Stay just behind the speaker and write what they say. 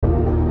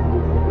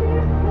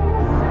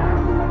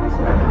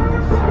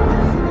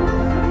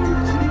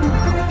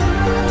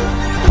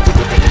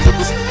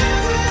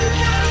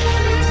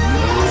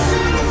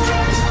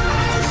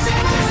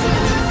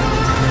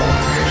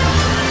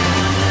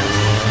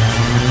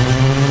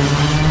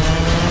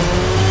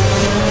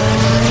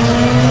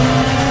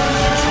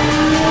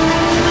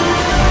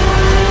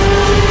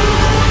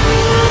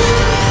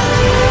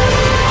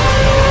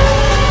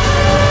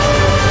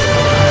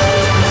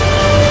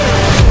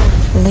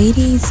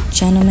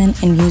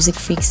gentlemen, and music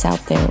freaks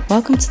out there.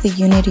 Welcome to the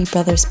Unity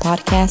Brothers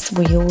podcast,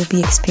 where you will be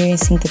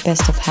experiencing the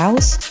best of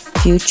house,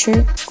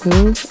 future,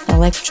 groove,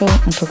 electro,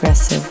 and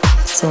progressive.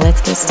 So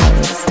let's get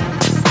started.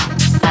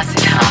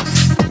 Acid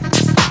house.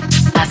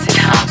 Acid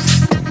house.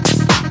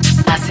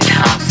 Acid house. Acid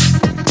house.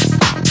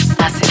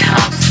 Acid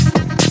house.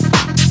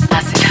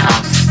 Acid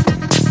house.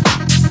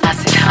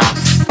 Acid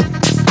house.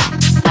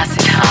 Acid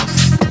house. Acid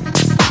house.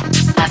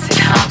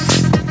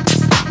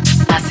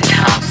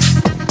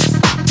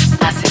 Acid house. Acid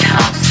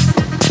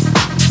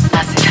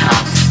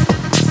house.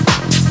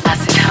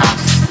 Acid house.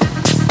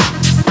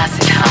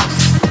 Acid house.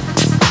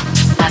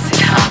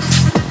 Acid house.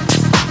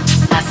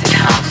 Acid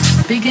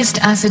house. Biggest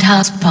acid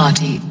house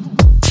party.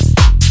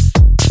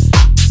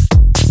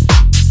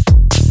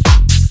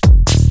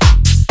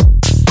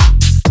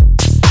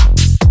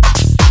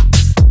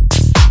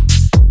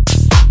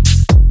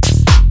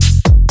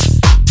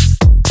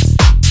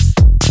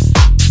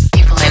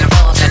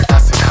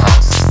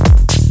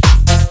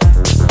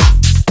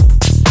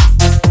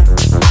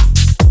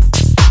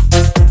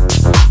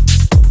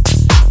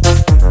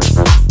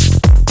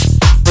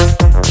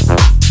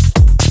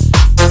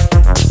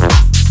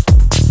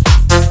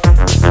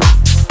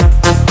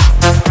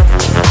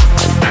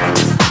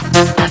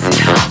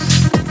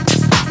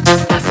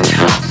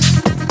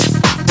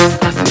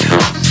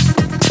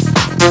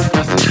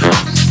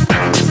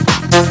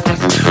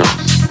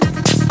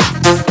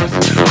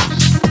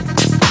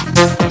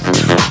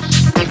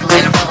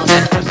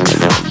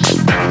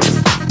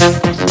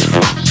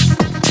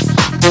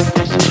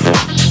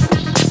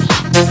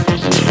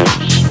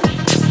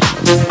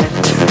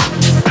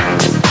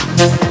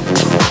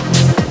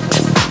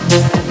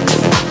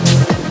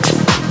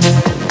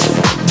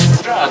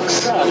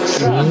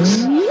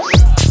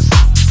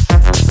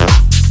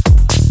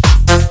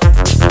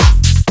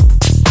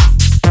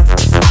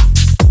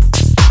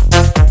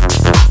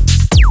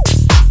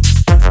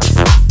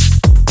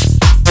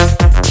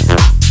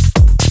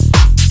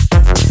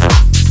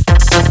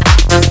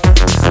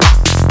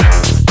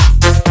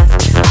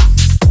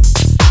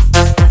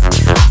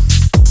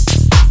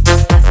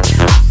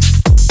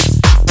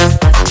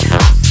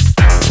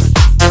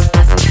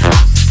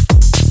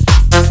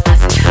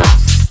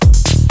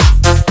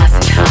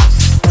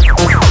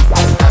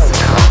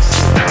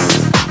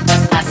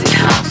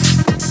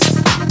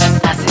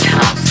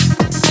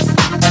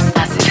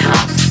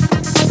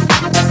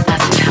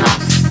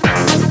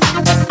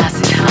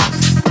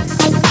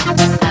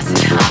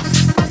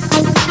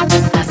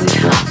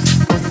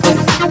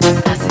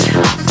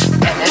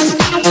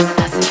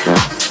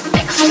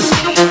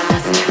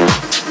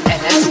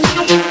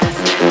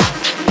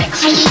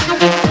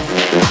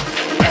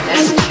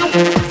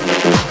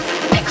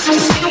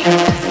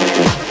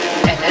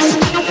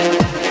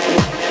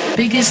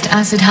 Biggest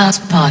acid house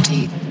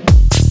party.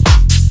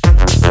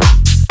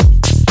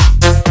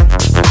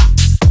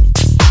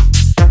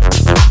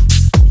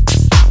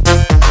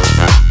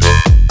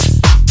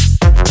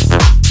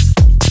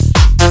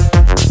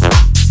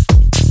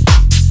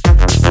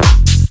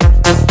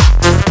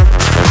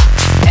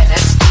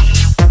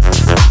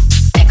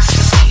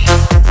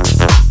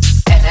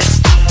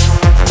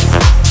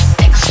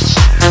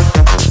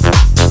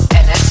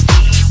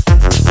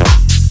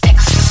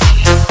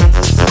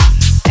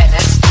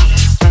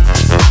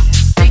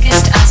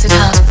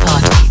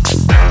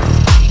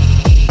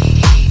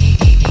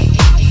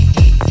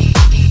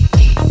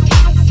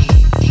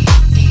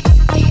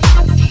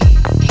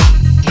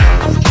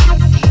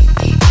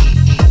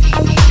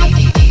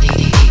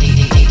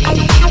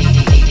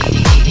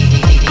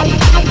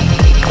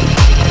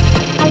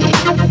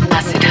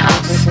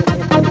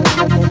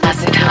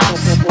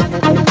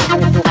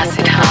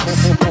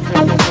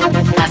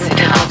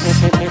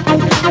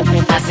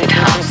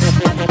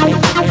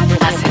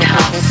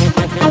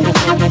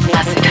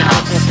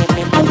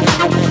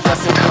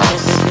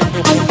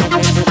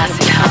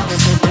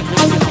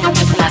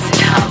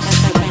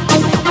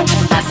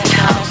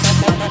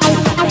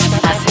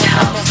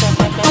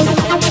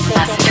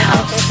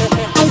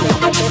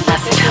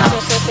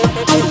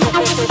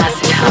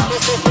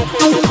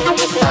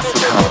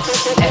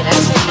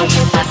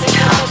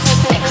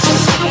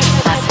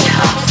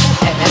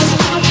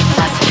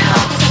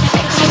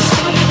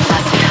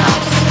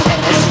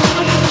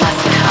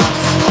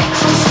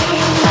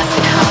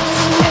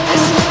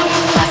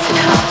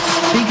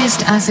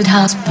 Acid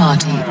house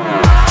party.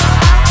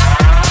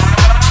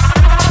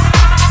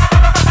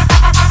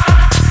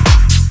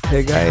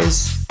 Hey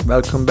guys,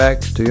 welcome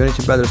back to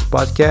Unity Brothers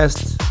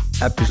podcast,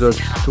 episode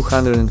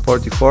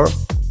 244.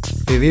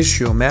 We wish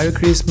you a Merry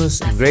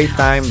Christmas and great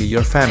time with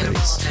your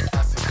families.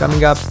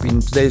 Coming up in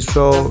today's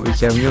show, we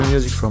have new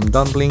music from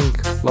Dumpling,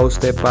 Low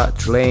Stepa,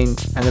 Tulane,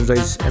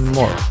 Energize and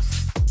more.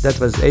 That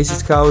was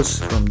Acid House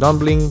from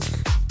Dumpling,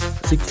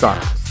 6th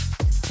track.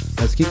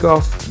 Let's kick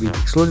off with the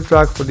exclusive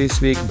track for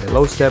this week by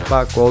Low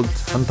Stepa called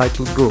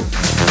Untitled Groove.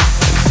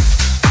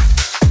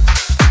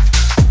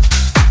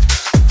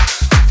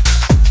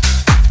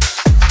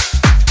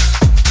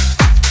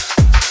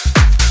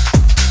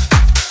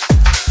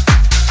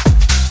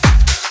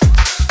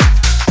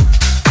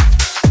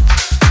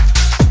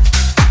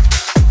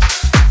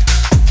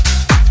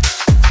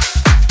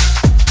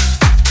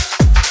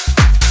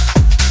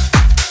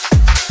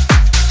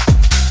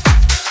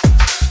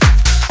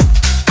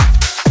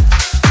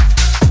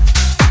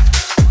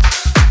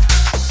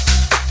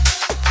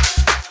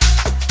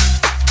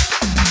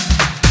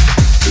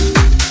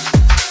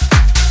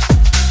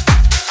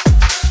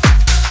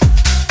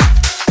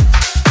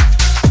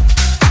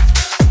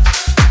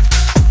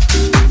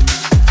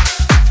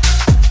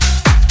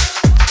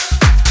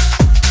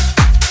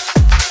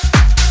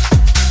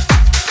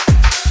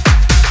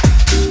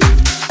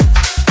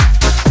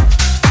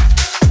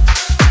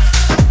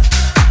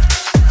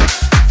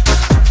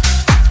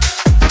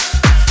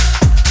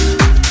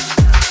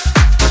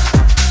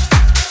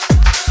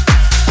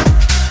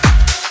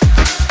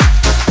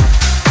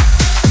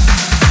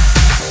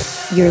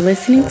 You're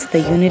listening to the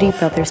Unity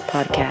Brothers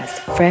podcast,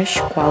 fresh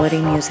quality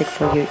music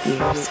for your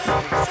ears.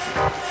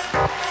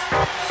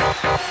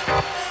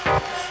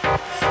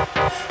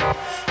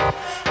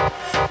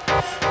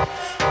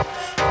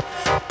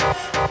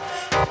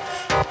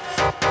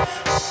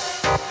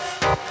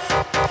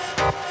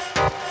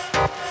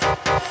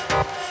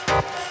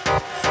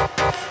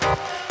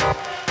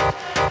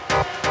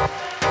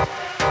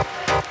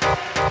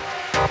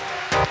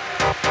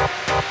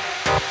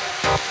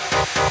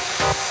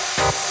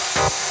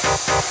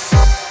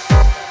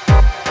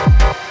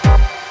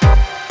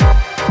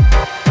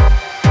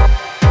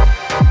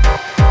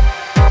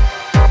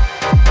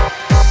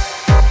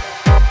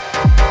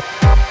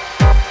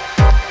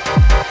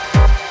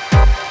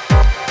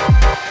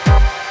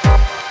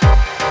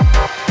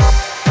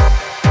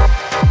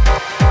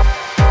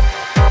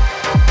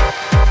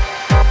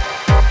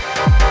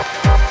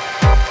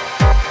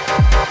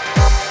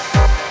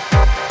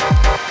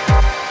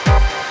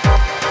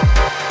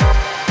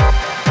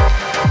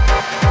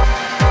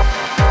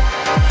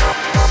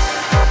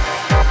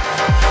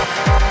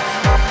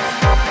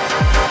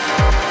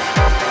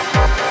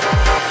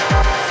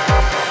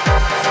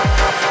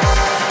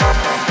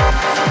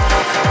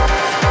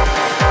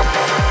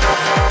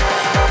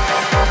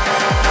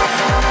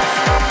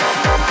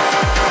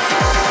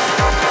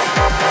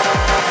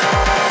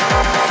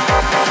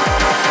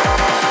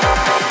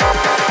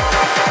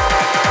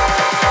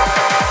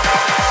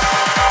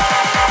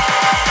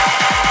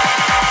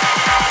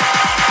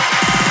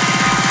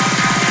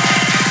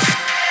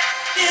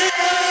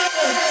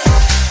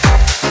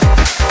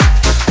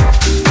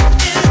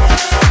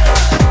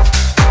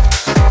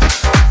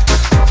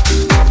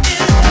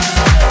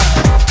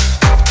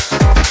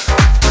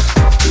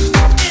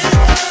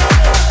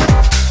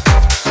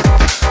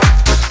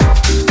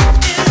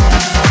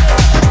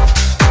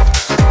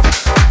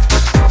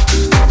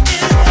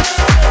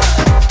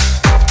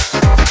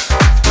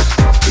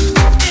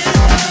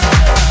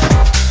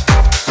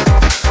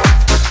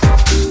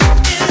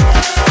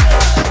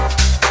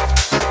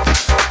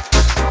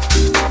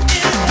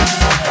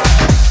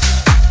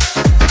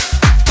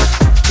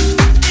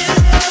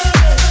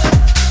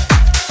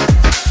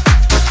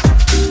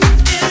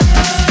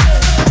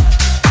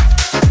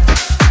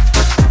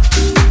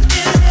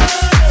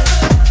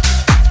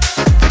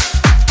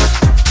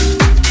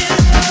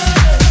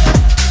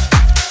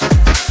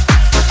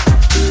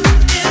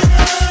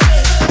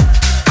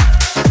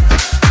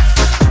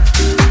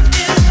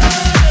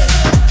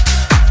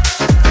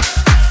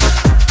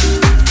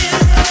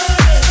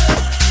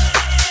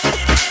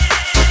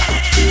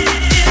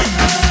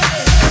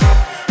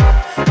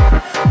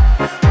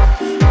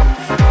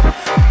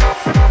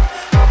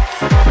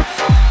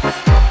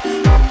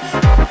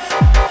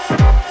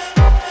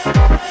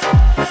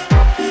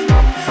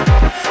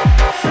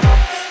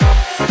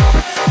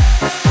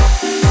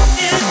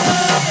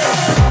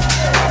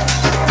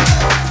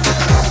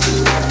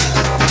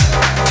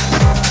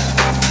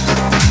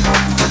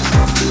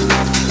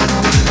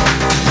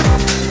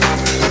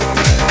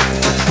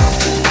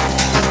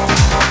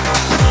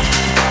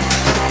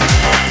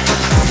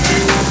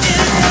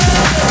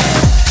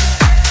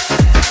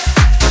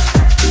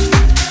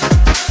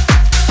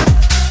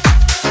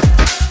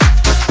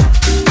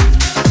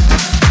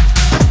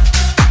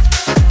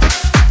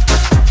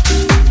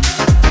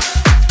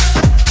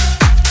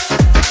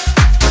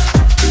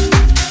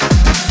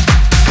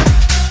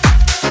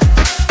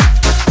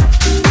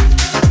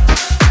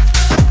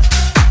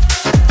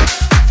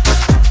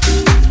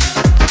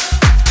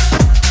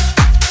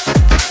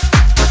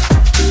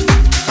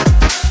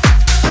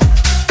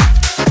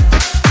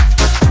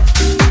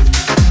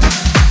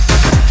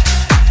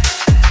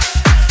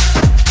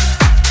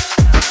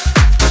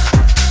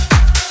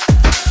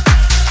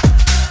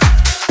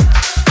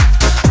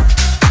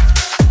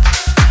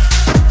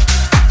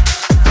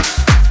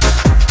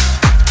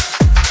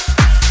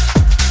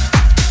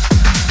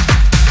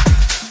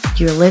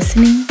 You're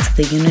listening to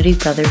the Unity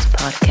Brothers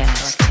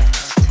podcast.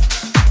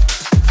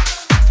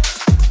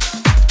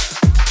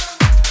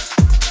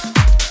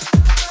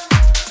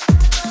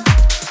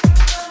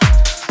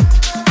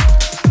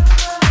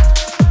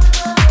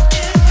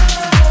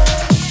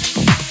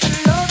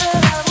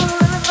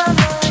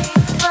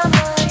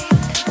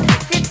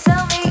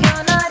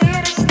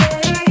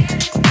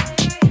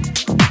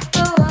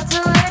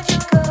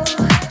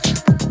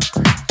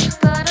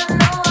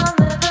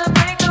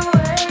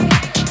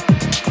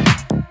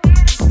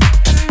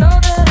 Know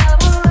that I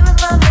will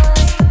lose my mind.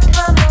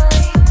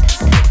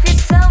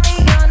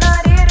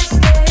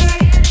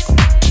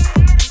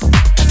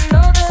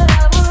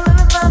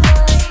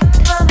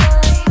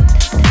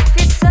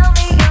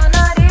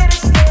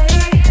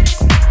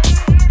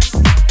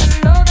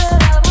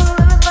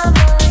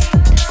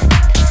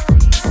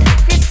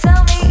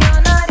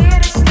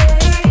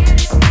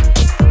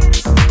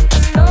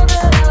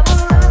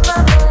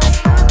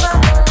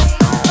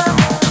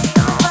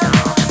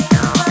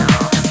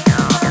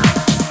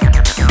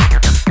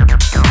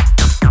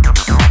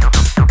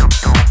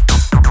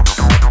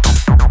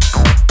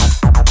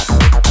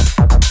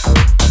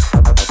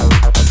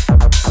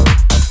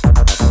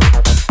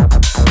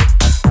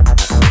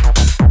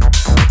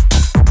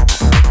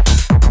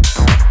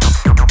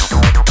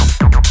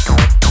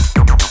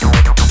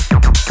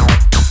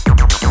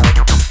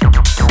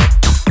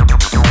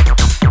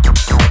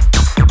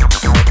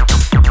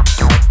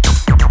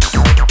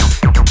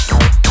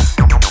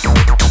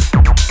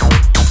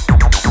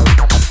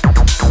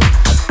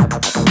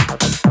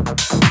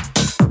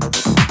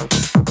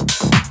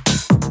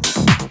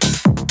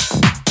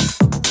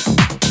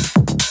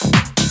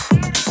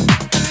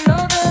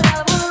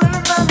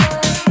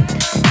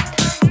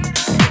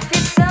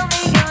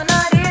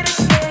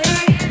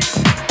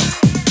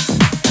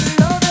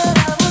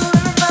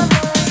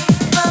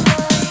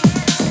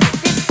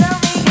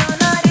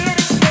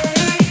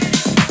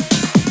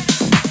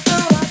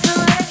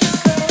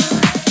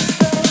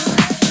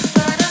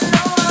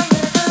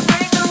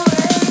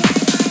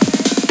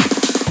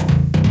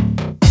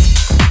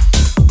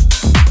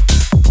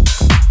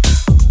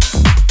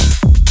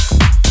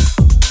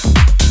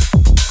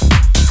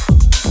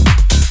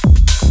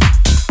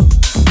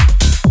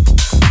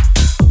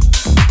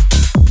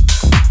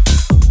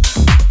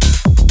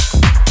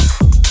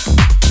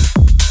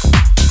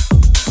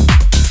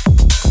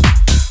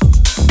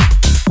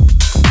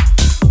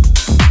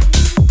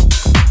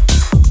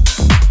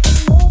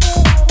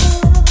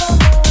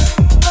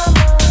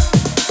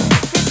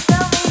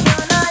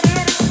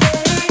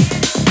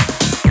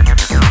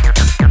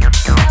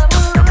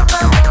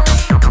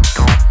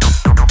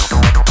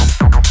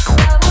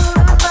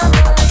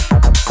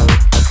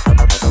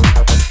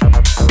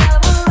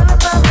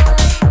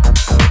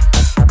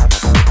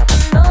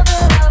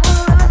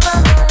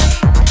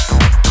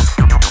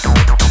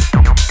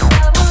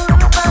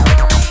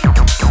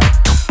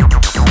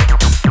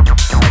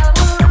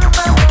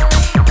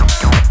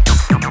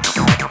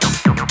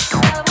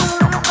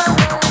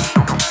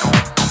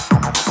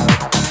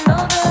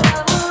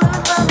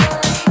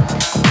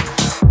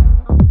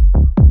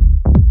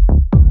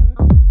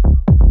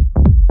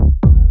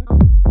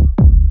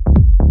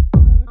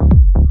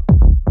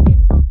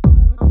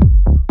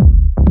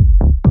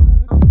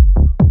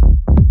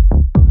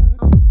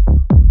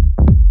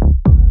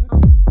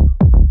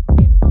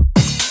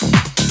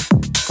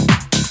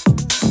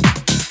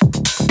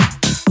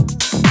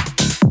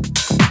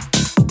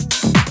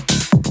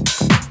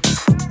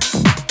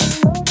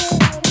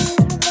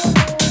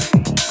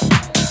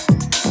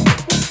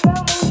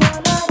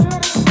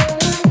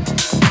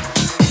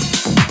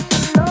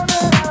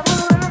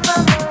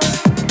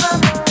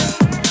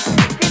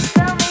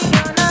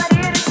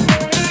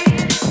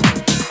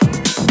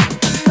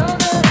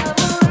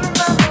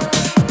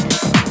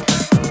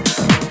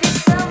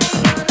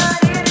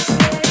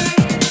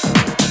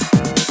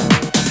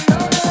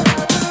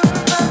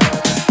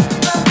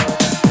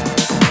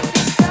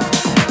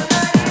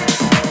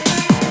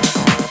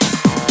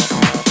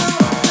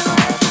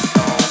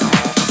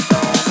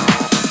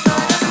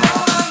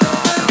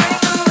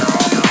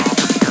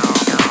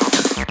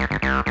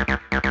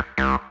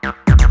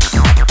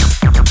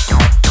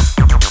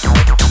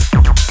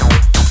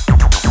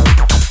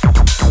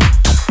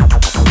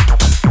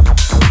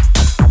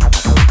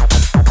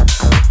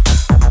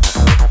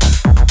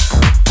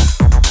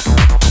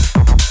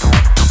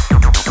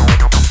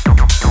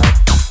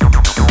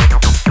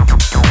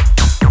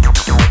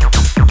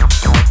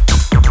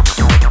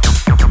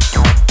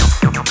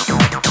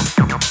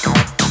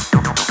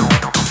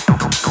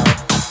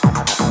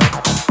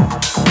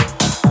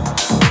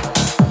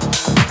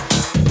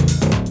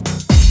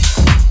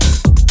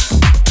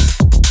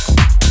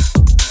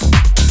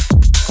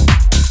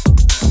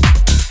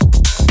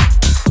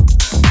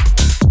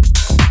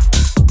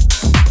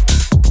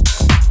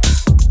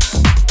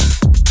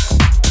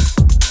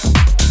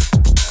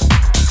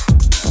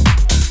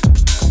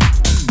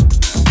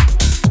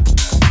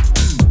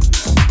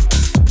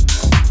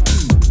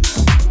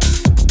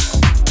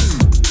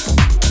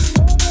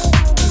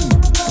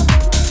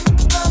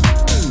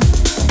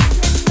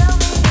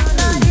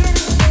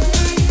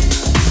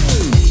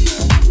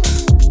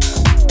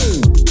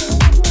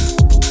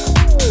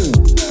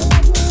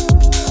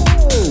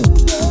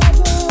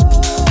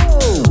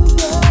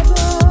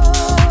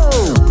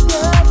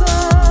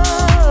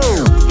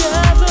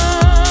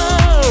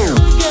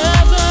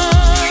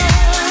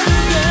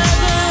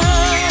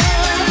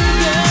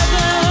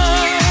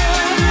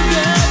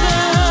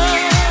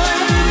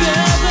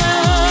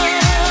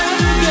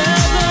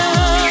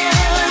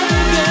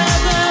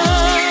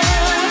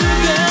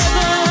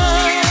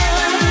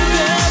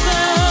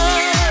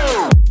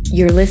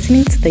 You're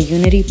listening to the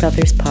Unity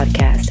Brothers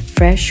podcast,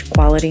 fresh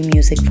quality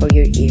music for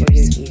your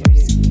ears.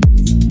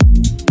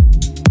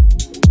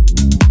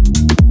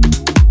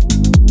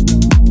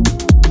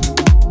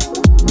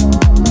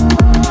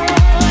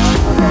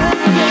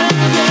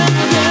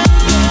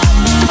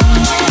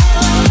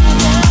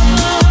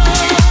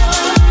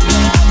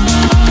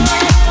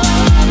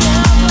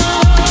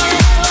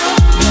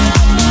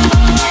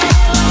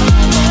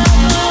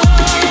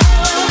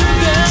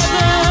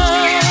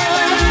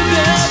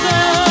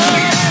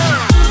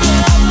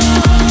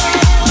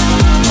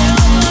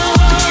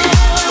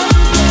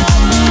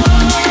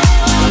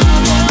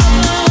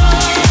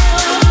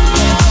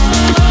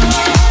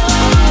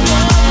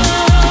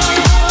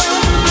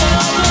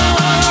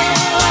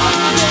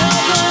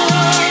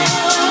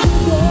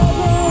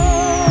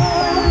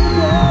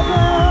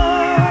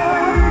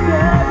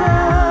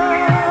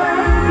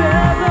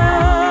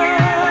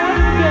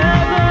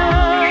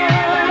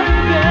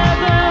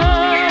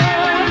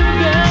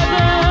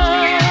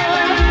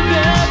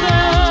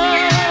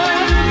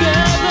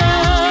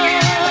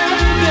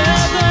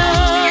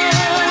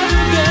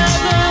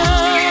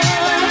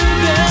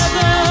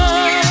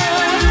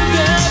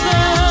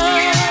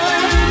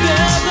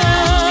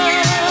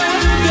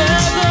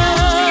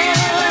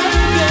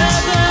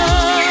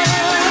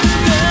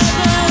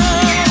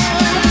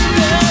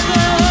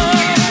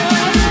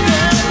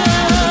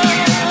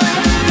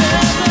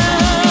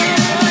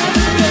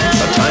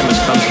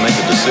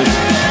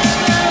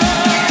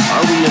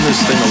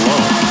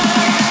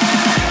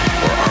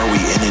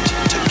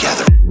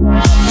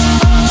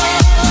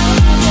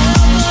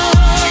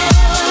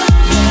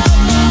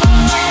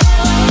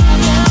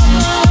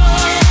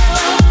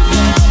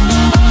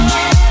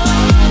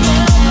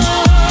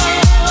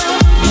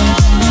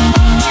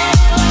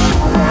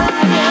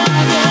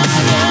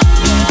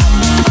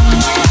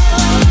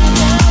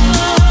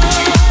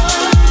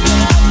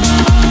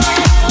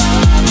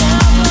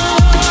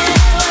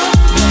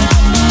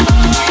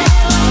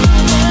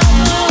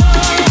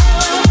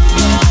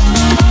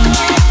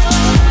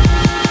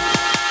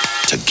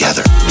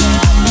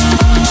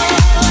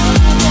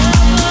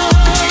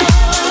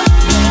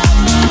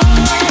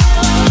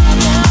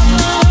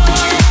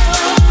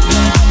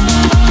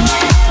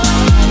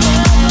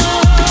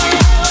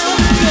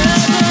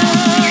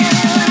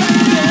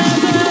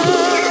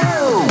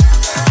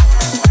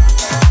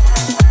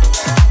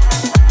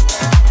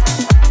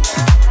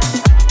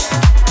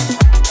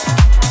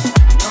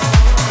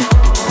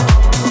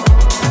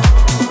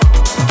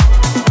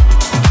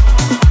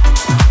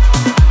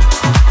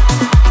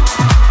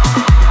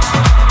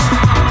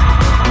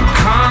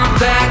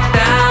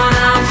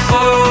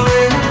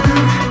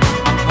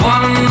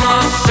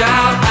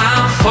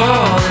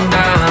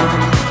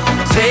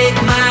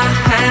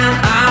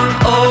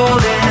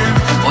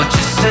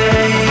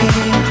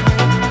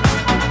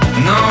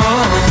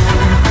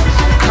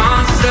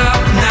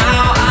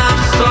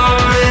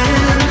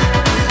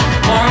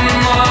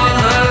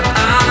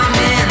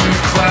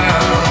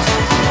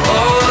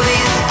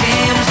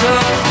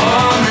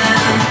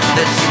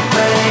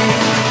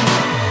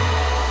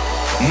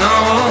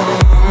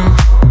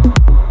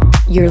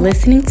 You're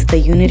listening to the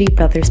Unity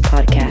Brothers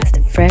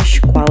podcast, fresh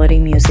quality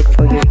music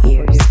for your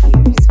ears.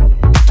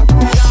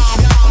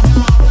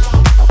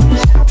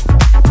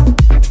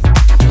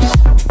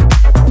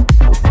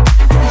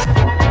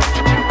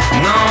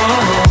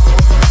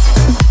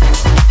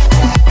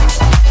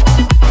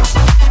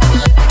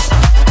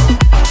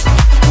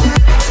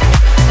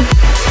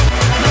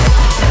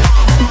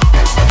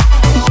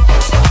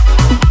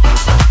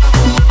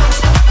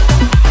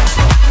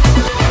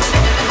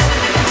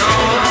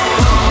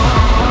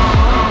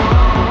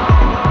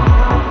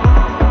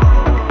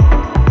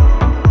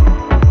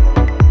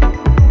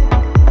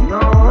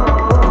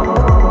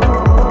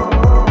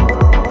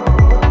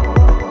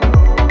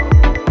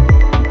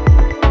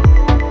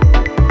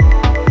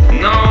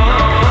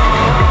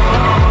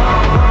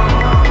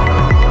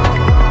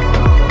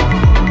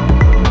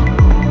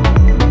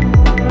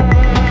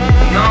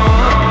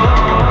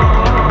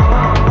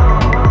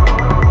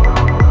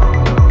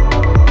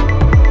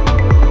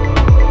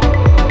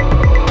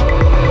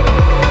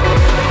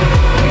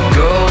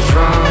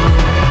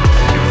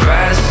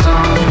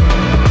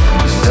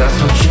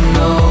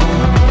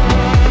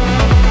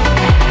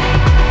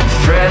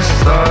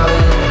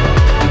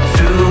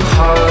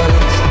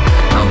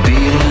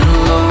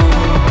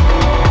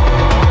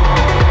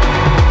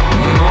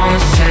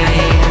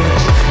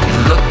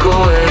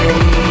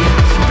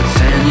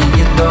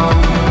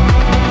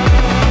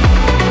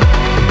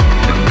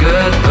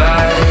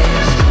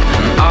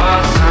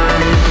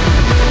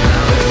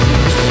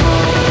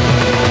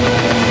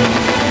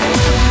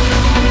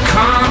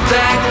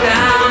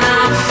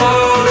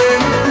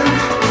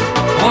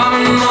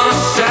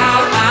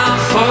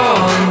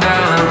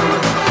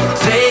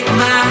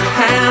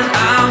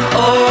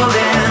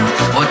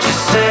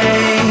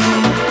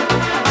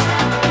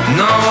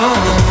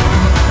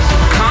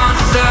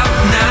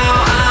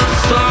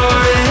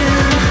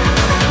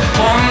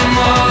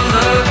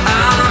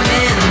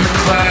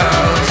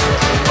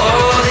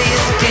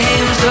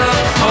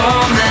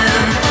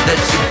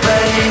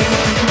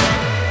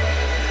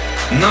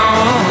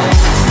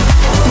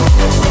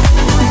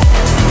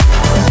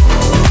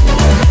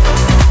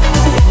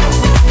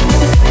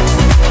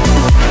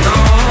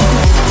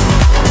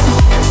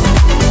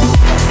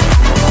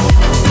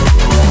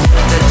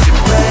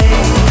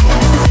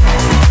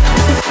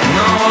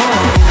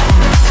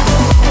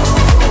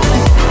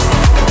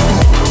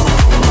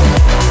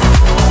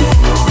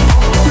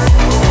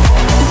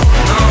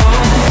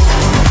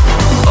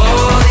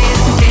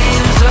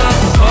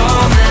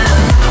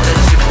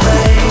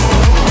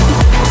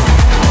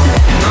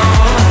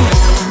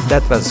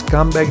 That was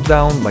Come Back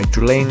Down by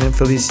Tulane and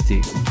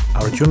Felicity,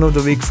 our tune of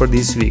the week for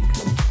this week.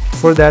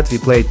 Before that, we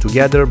played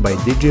Together by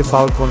DJ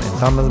Falcon and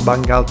Thomas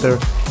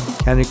Bangalter,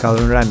 Henry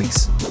Calvin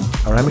remix,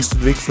 our remix of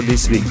the week for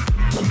this week.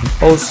 And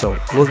also,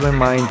 Lose My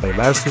Mind by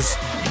Versus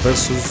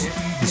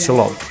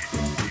Dissolve.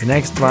 The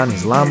next one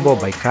is Lambo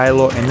by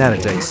Kylo and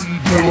Energize.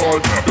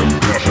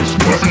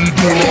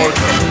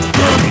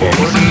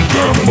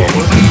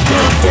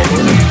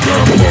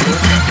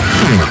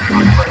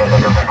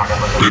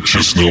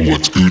 Bitches know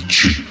what's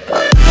Gucci.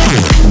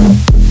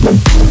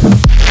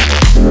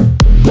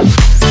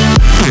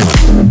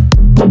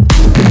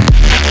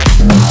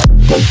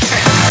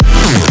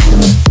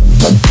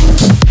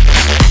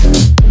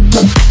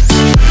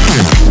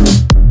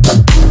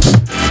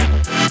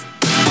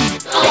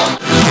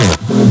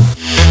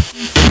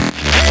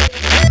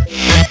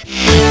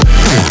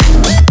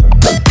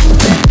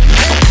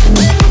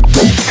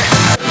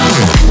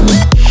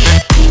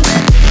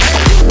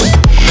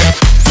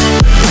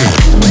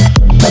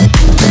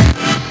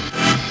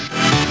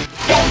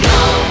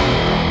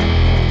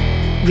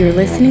 You're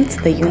listening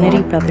to the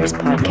Unity Brothers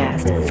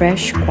podcast,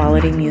 fresh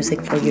quality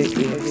music for your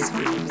ears.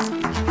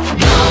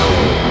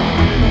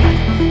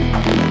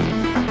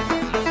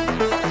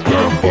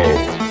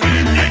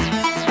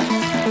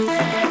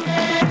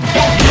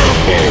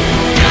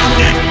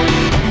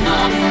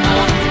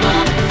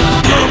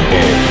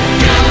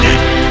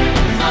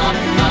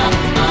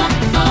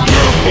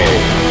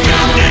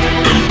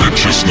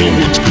 Bitches know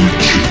what's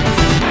Gucci.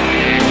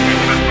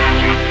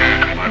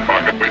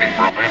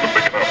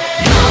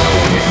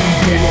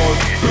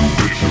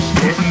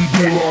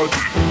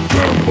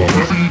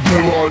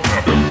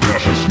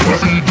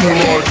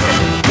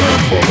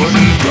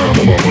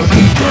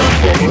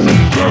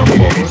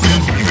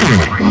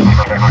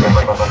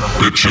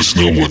 Bitches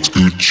know what's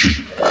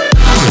Gucci.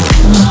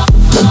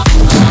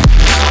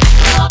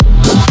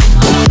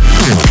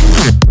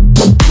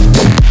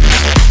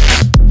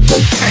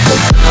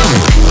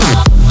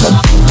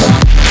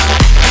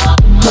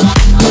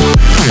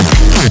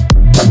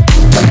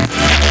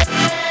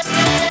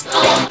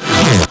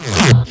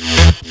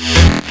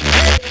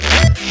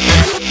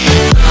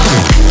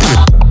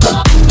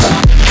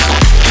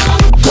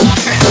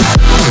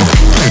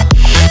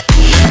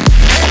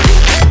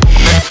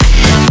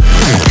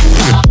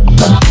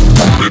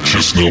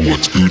 Bitches know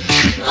what's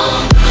Gucci.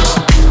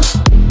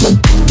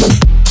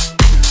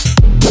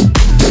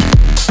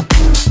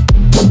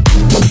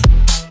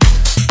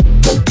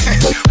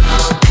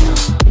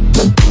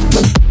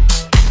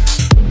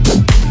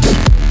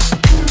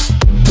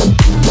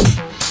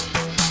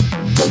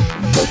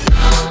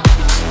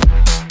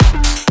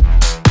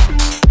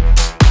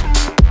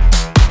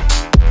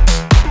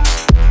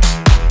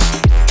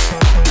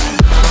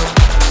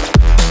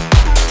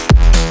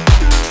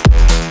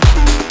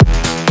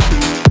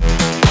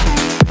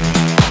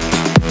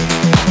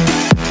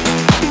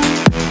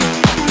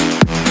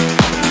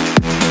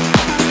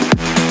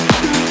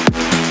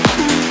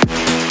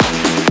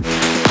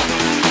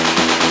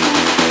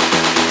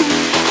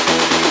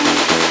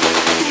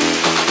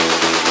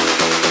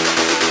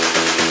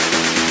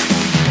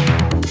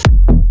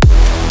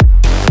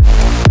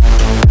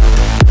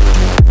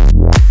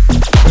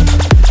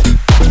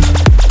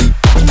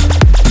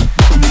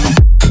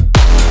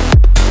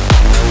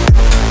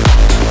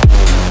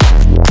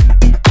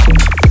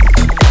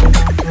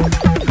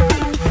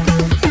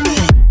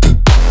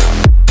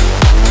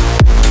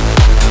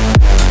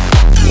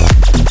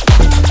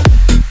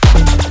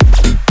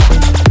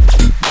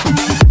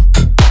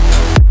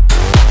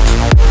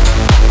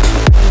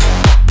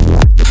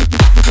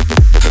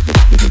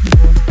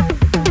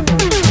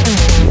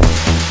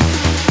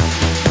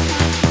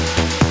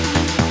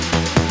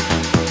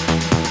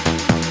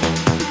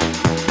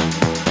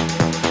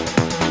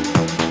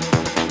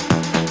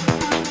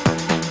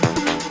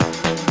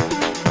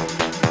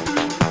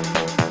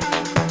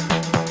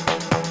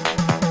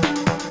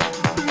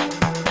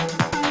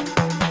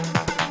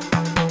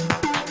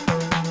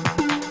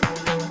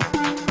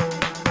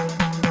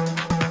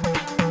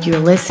 You're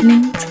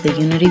listening to the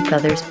Unity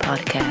Brothers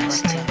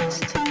podcast.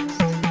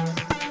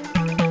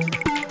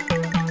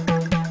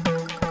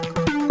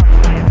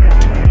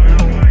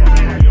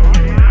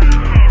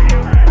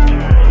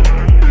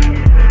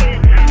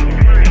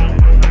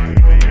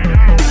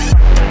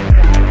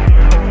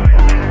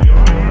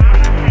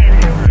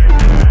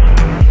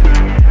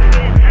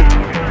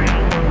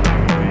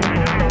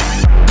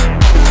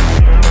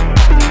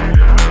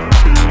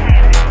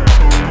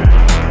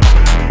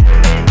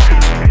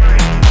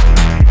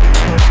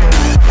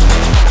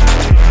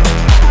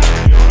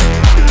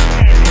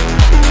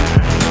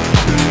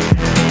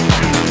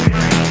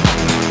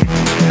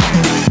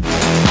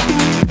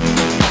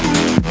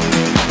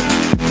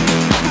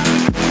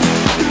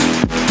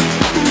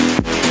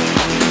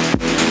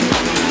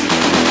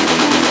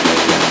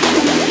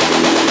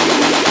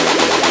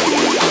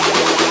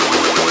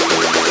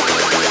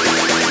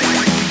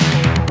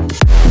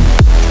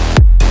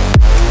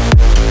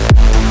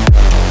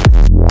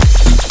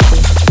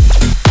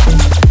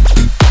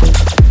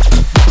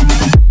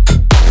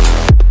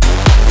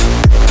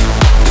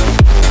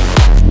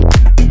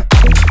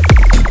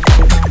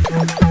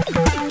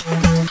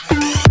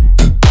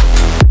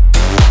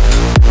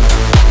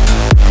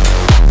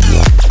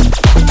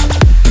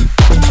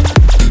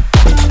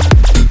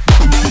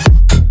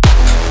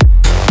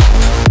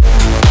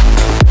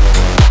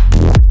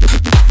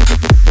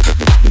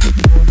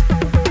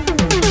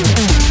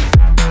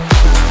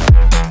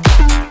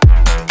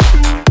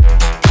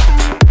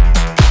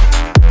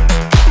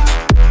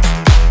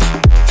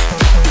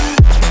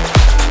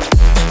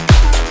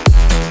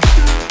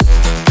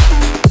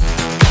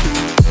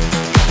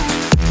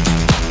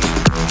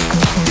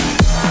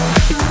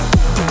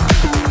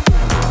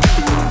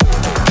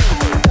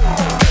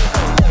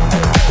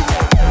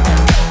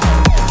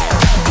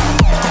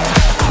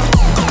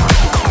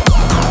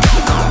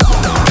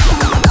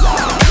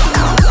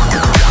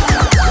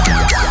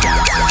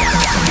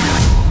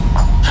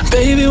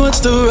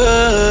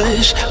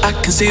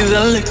 I can see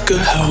the liquor,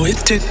 how it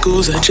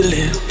tickles at your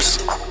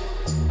lips.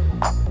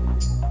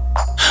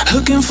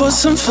 Looking for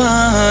some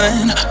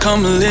fun,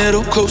 come a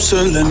little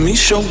closer, let me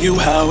show you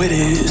how it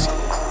is.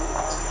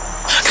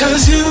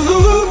 Cause you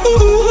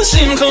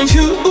seem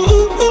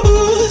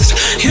confused,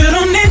 you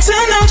don't need to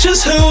know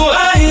just who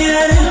I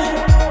am.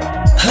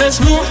 Let's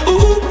move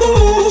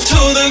to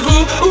the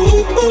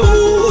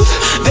groove.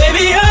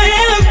 Baby, I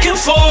ain't looking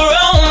for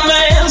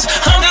romance,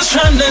 I'm just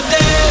trying to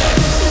dance.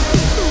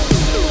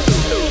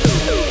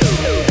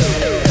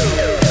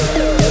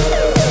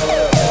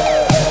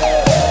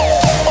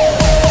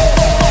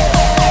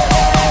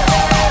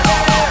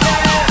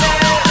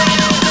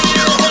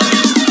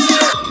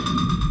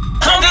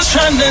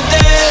 Trying to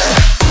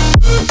dance.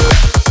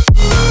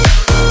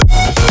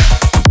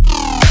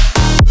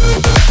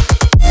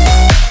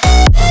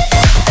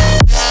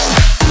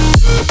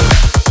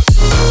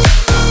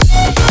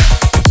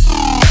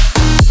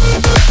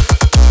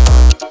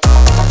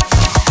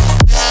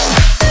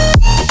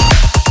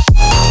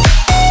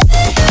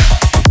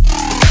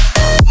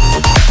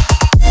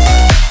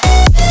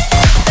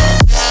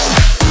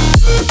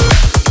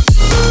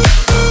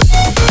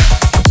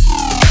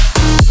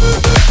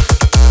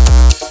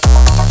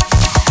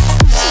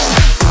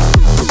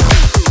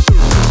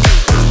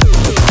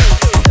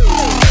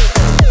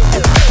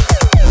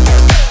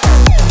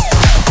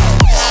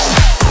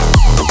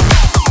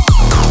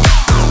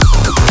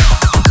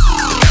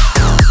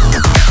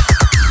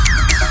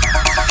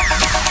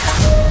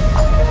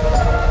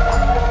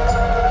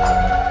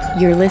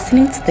 You're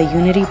listening to the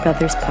Unity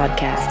Brothers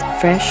podcast,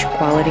 fresh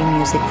quality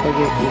music for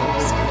your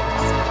ears.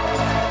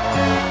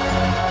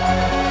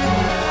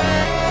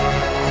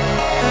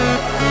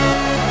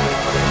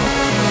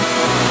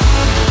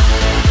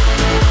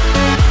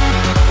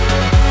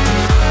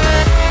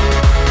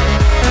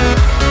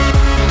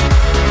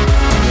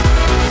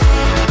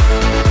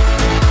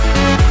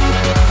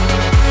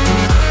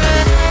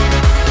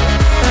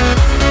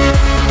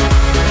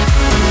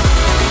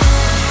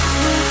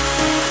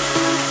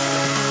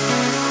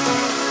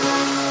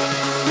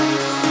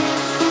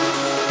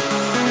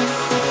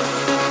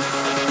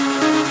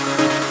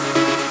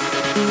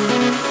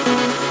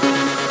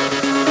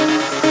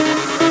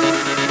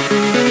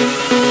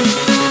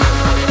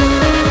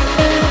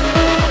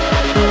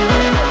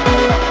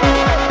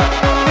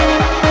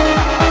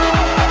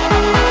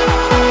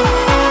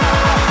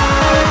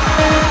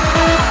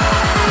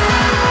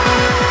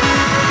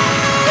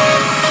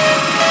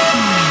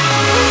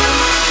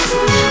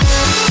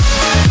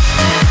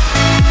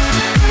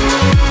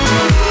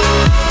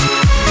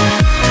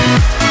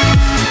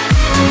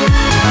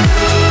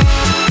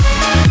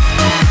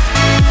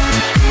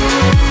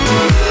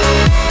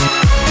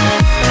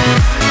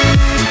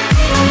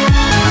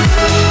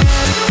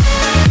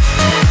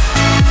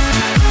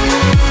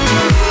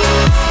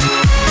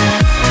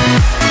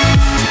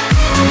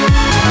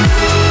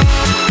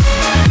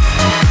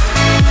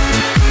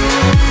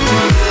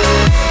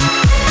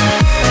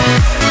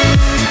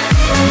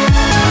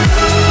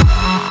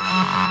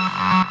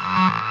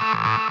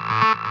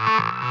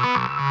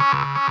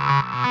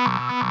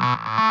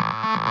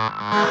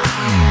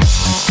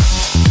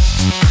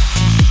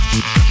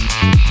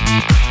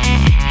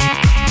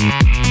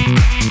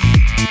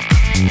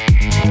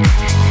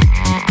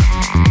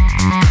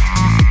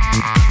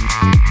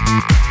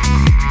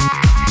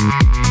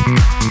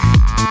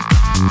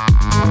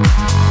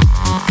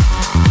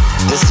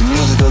 It's the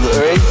music of the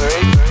earth,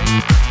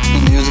 the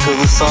music of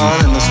the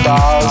sun and the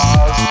stars,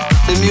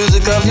 the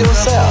music of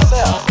yourself,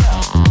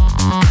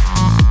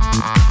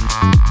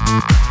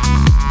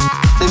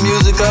 the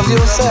music of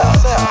yourself.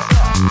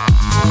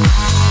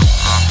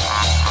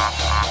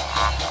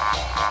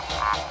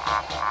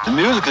 The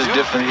music is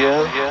different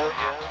here.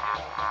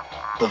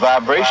 The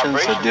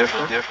vibrations are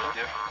different.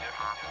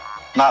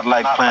 Not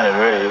like planet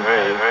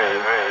Earth.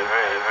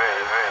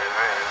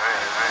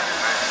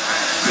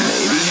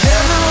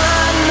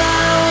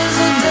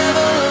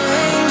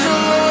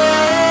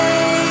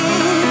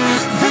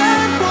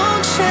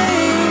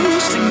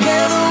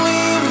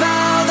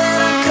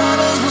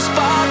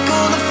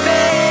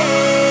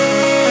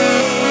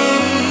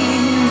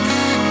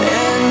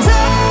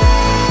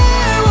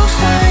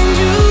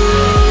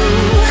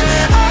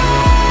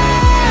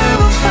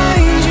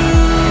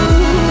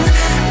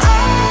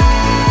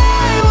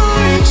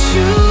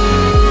 You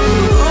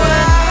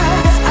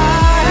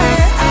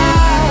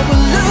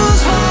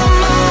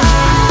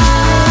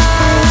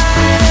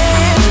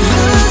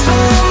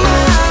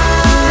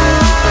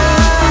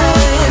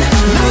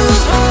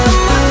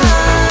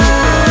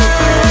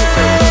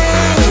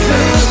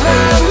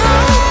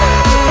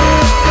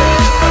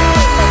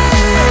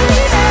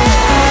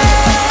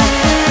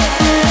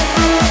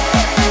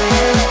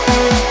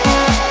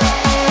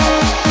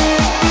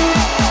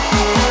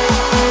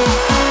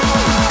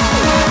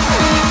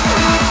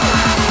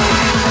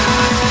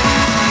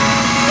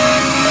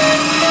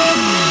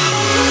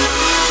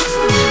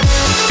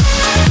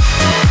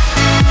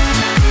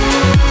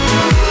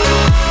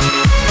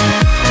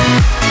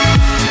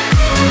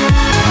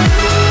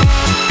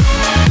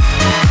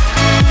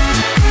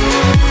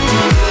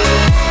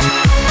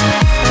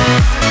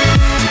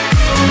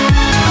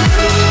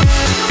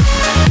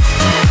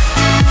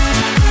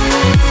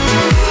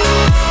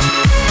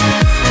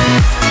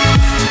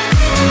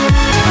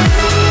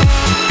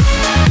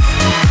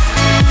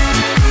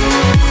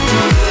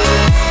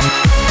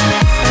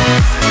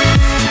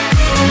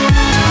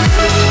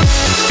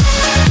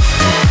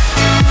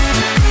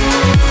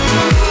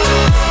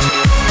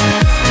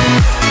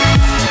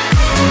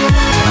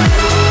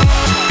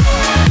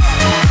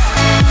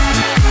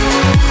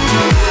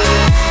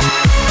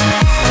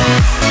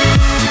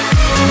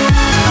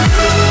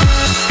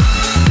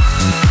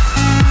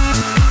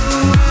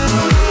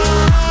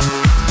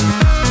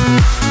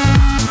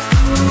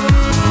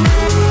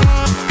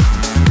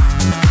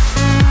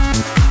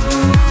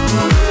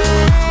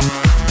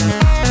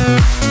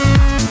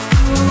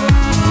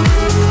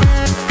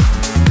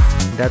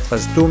That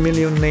was 2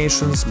 Million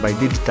Nations by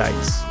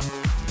Digitize,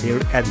 their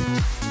edit.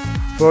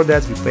 Before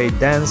that we played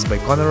Dance by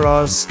Conor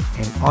Ross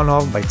and On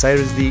Off by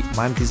Cyrus D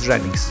Mantis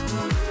Remix.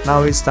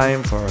 Now it's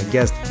time for our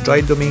guest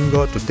Joey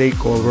Domingo to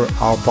take over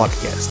our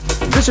podcast.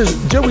 This is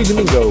Joey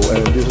Domingo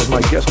and this is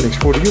my guest mix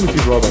for the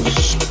Unity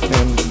Brothers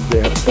and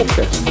their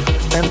podcast.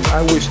 And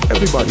I wish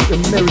everybody a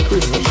Merry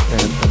Christmas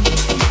and a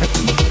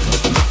Happy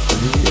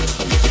New Year.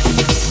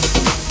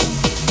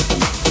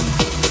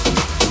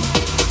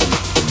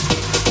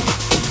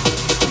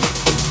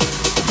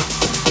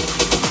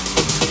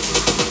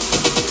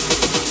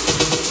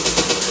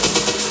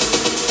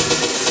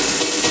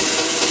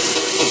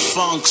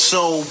 Funk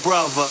Soul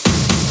Brother.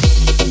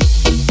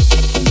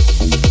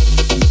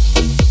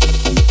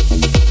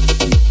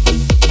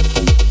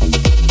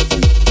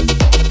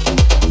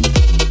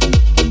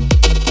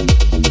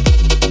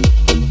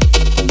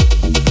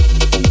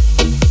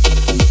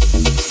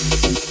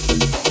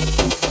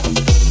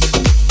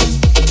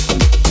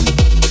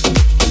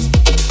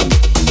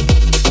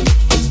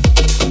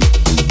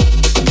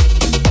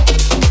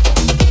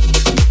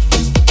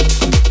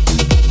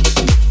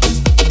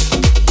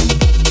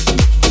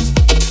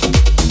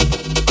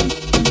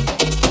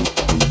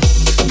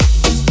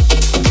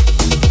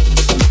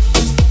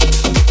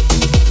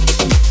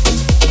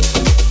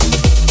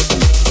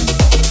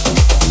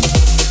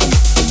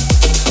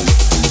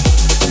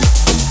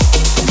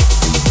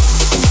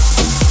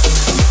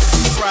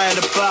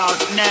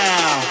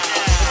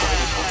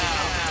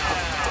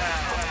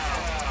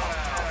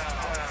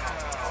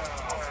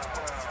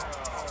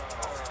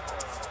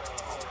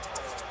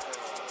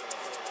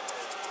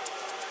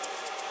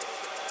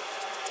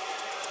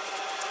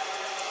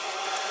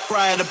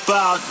 Right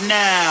about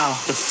now,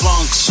 the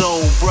Funk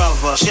Soul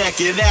Brother.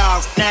 Check it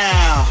out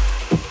now,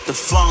 the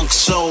Funk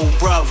Soul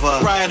Brother.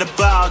 Right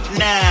about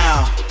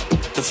now,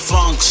 the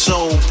Funk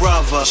Soul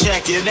Brother.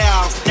 Check it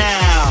out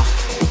now,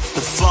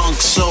 the Funk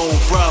Soul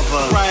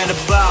Brother. Right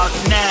about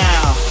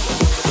now,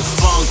 the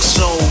Funk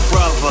Soul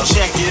Brother.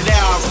 Check it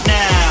out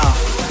now,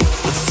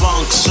 the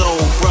Funk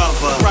Soul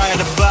Brother.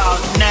 Right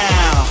about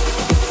now,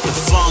 the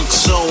Funk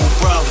Soul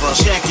Brother.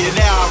 Check it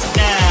out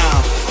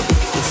now,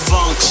 the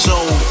Funk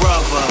Soul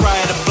Brother.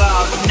 Right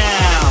about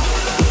now,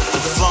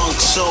 the Funk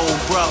Soul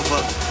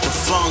Brother. The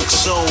Funk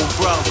Soul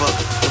Brother.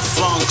 The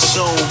Funk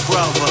Soul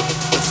Brother.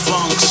 The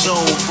Funk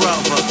Soul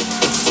Brother.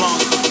 The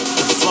Funk.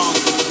 The Funk.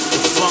 The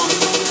Funk.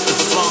 The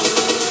Funk.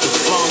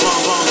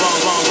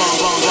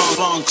 The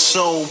Funk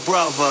Soul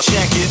Brother.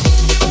 Check it.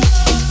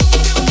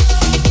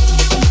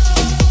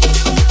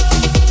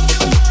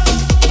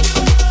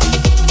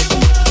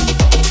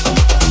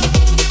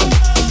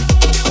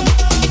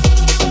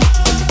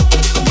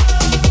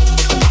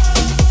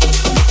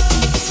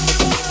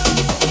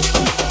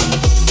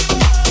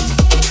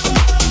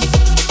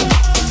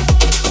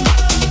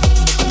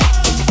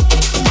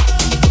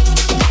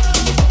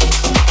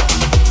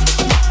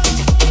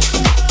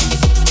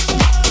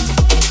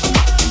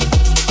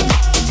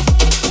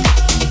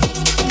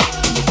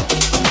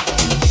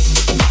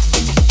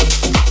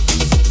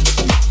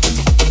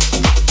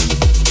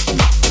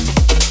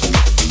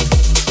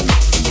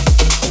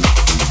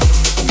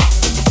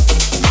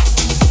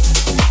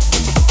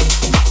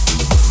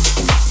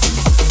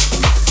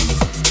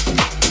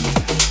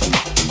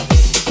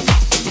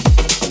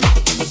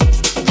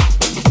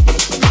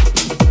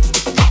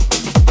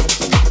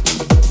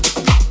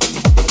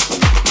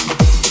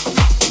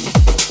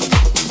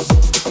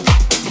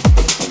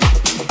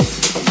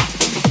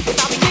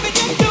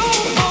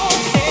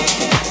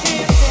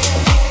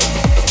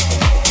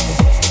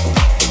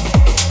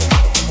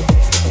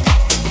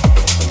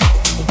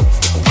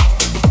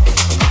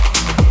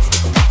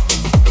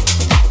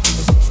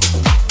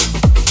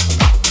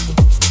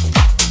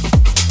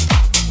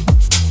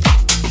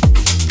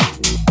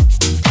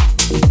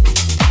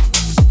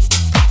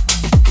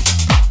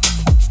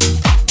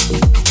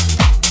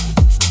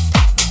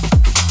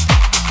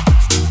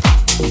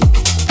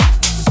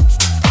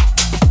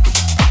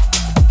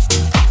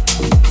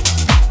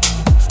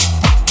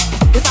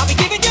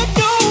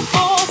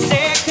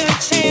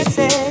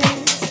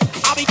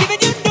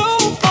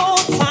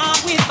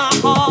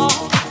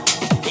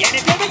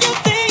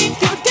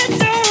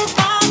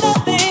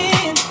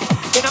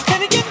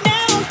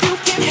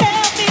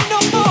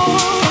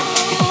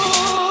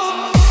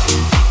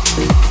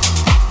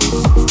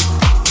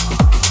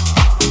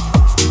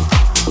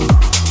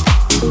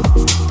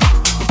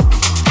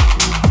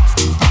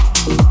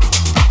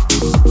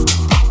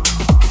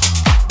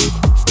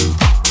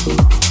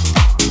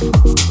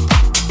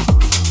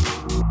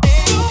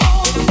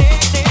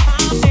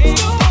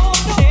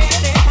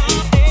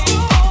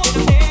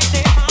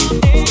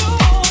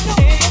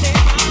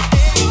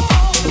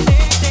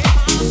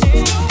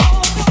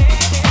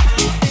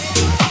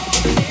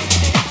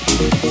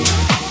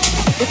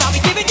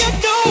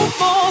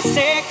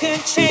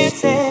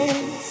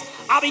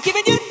 I'll be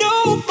giving you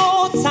no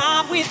more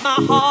time with my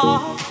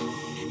heart.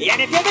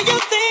 And if ever you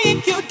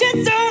think you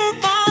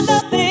deserve my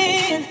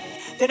loving,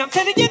 then I'm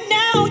telling you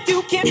now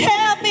you can't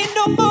have me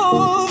no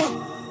more.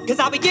 'Cause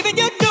I'll be giving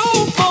you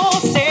no more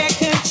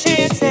second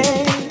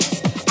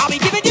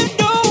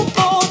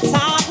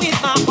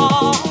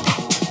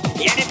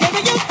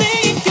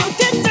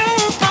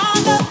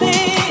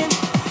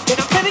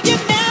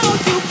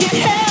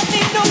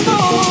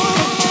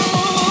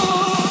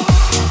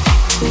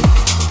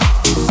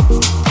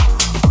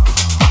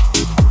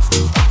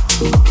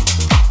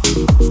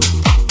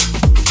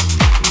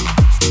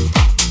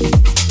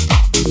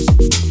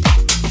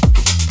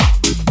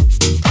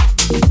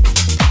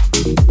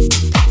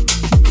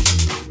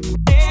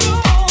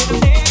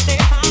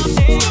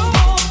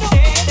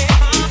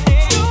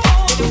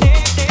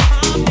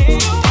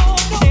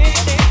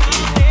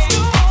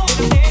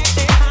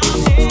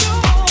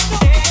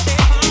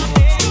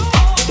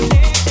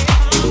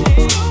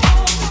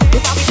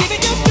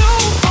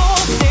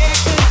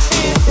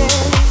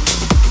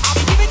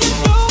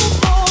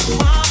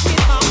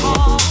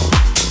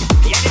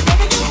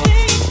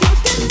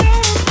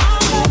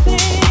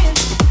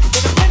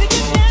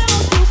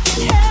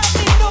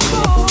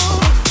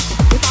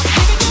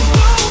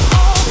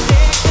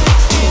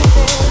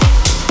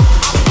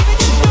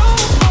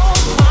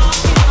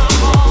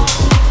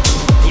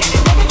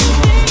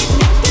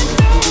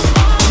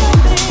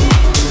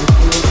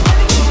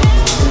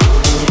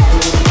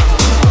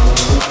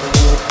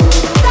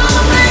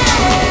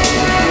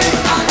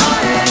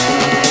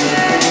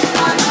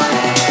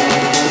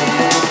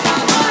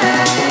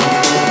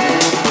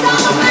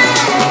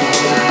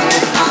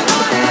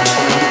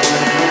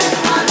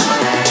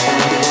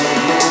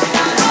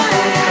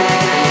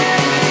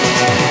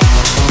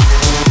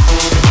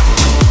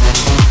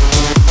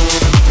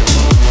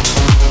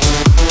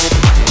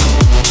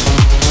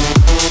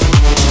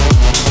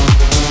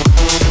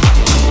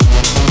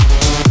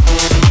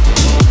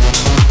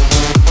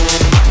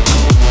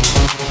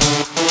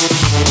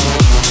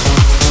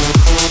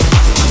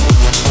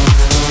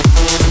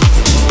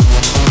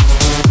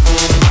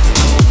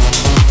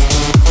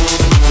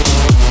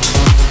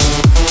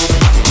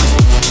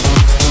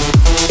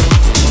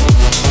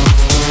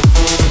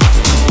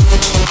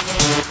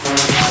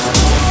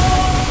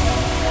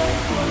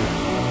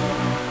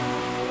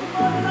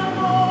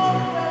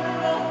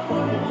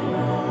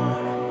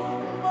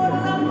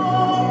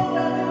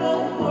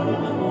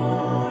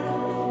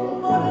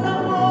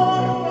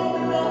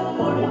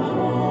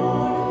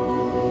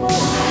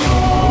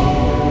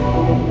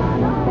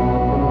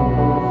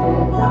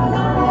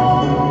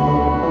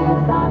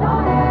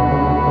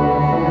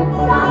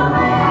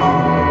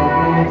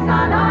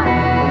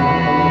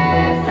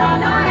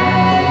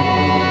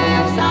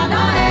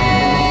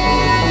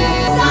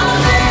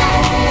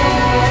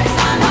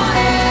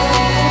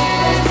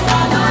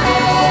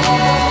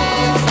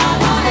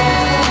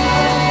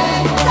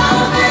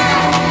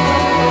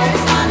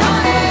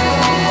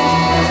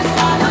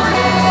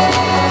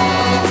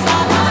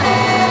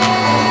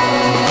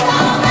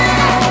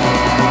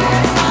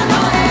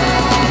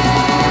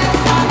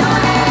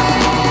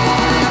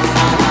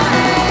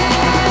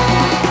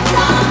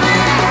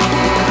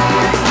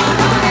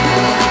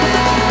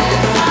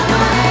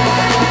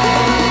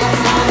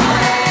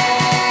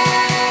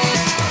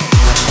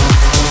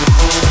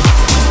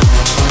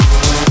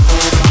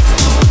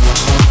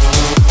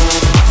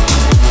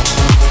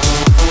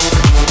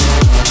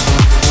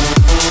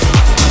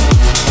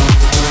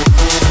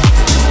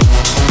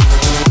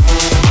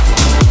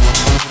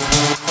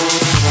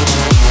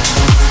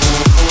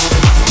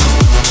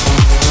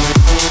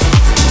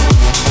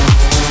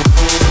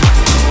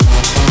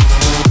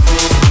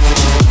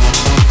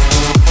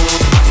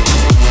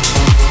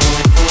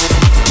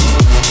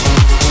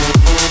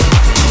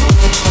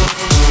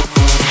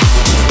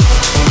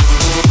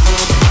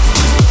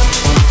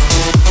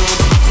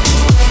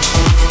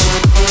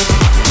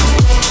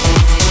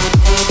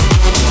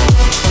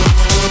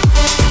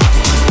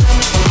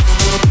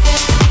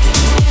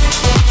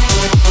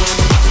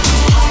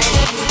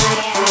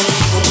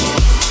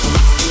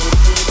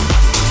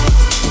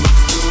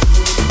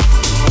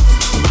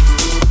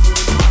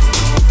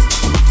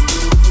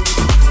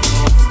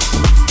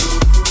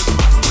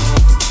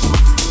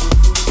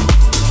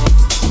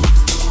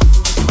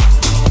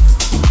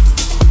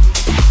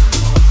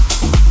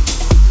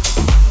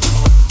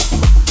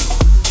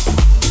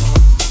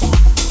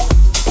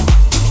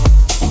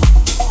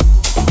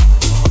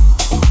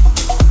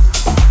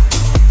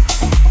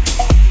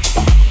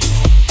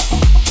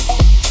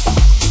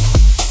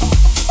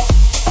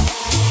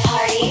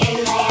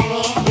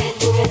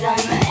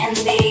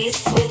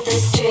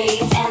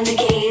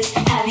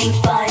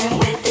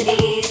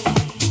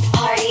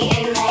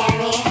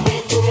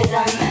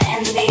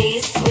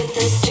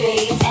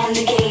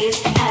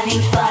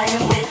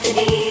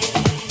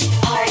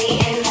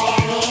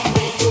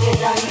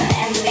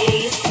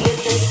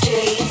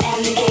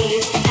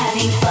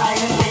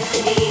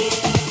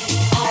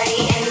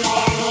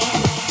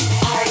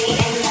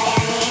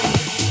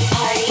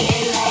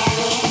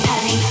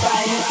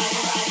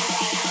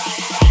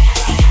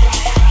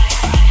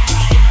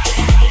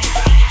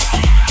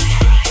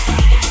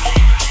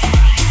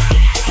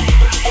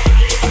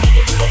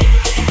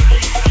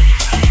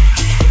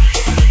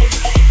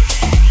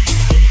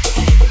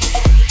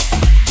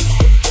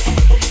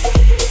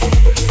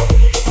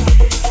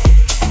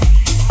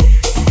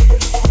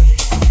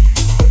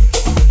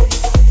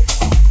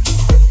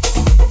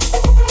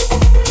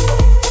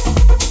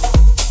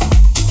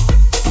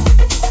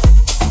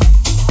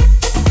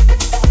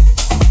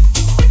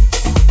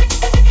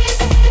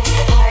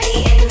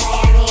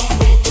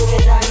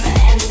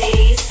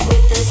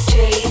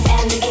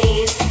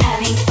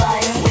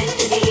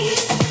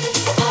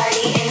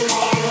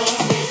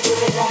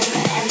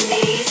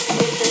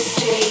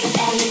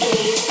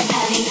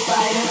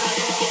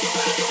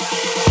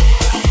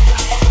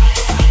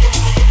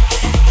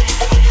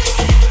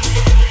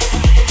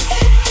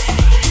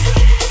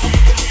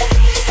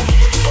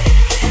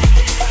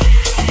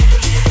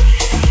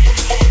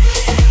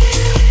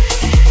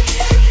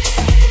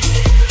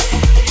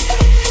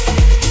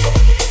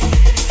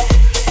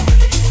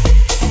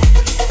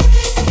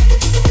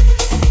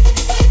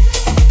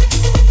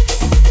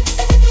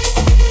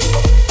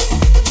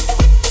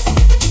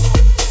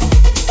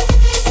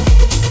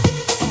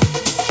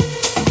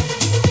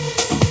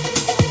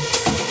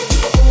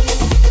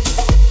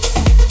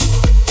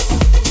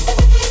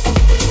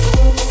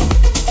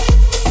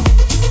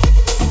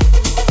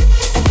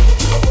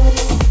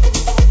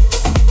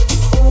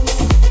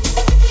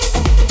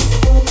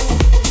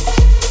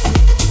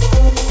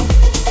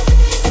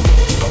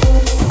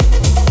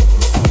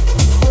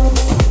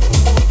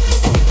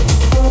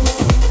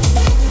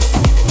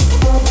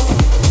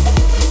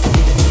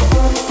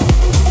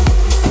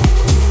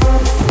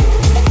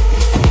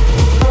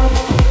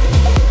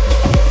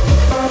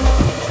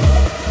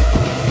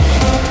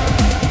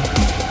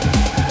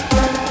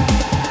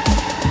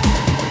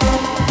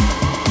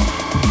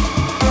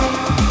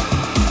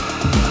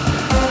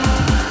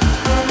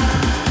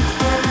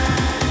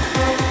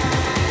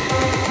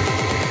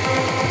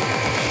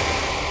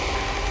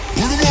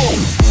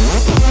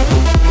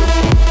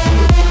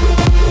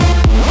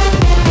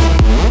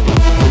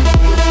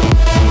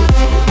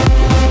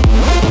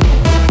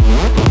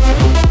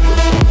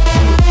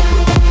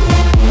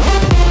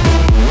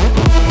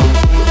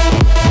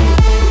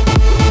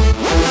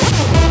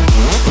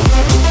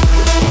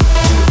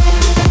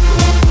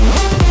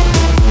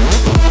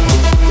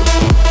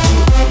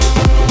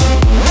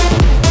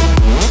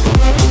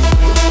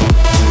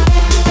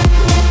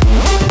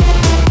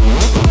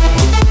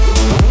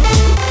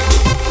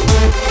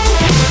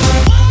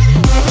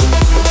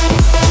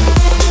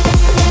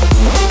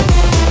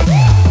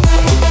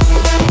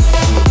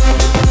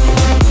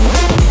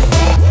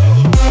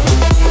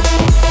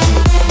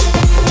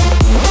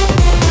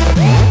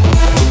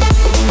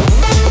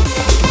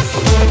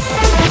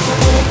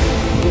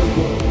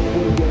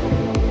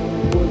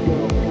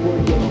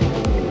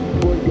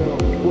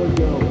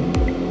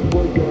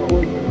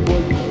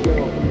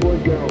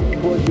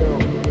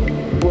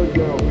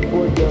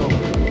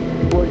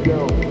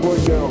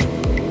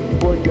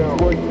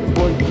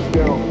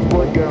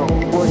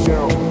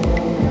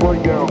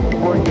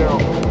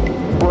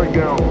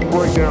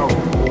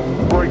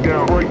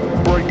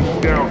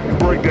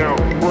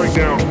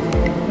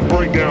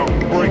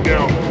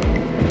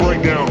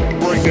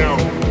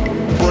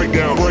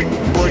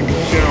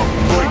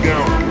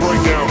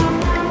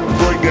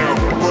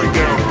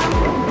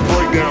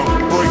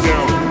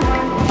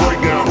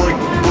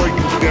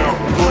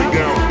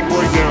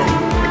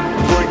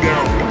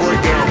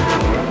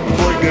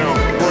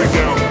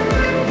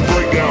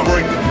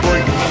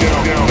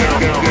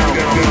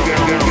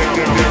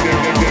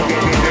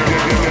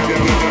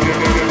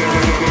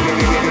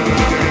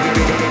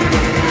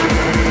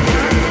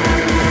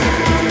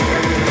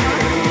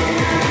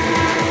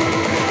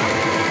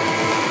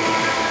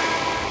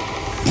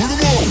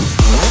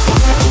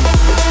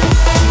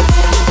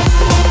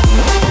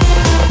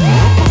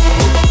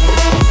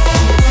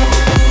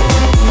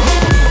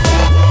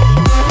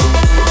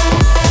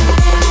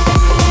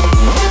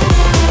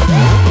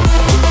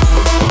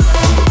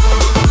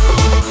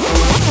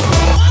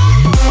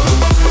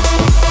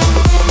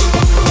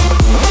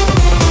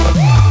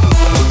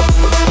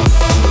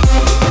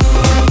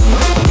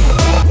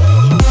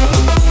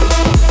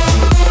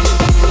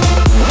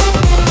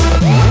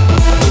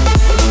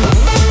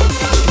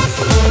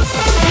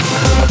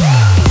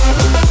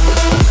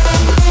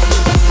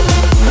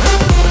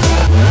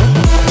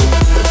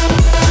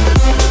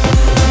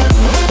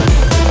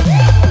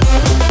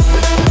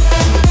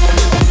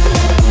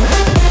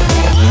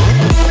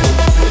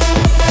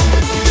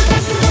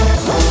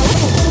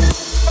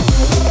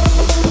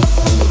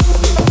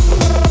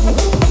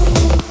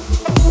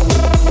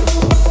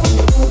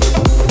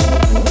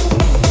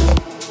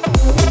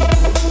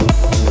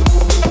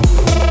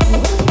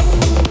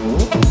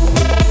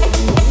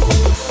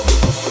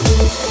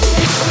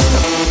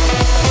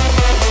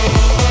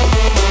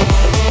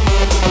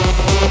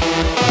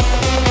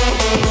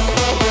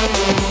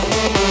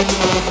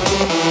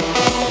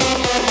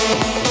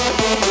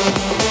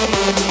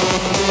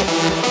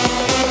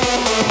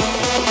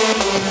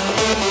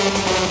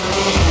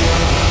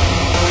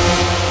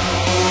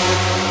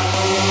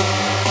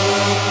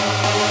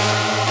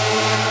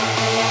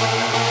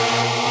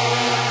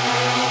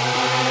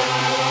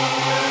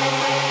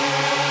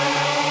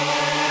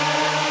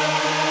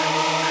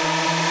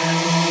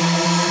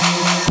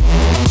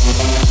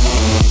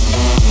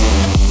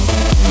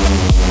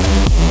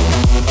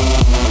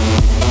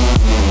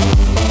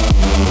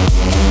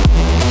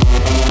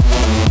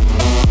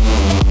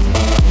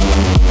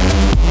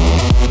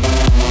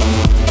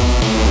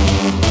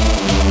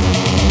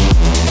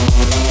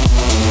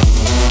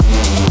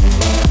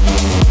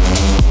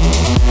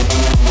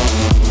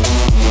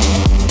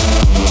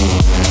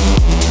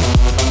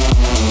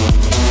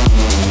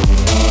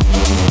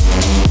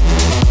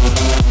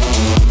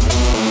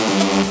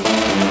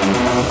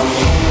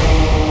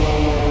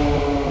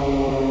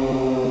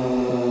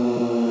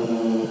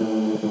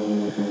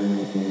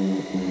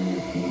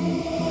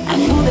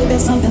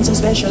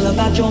special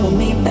about you and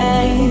me,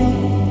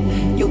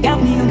 babe. You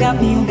got me, you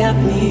got me, you got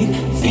me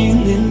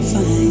feeling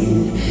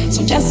fine.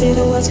 So just say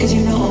the words, cause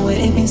you know what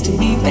it means to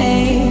me,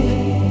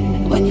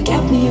 babe. When you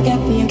got me, you got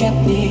me, you got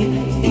me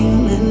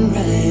feeling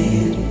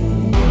right.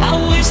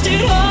 I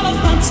wasted all of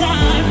my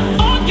time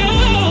on you,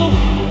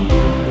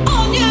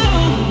 on you,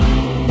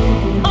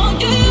 on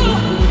you.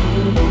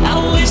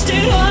 I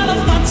wasted all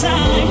of my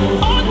time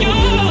on you,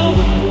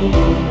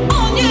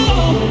 on you,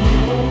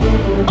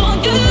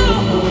 on you.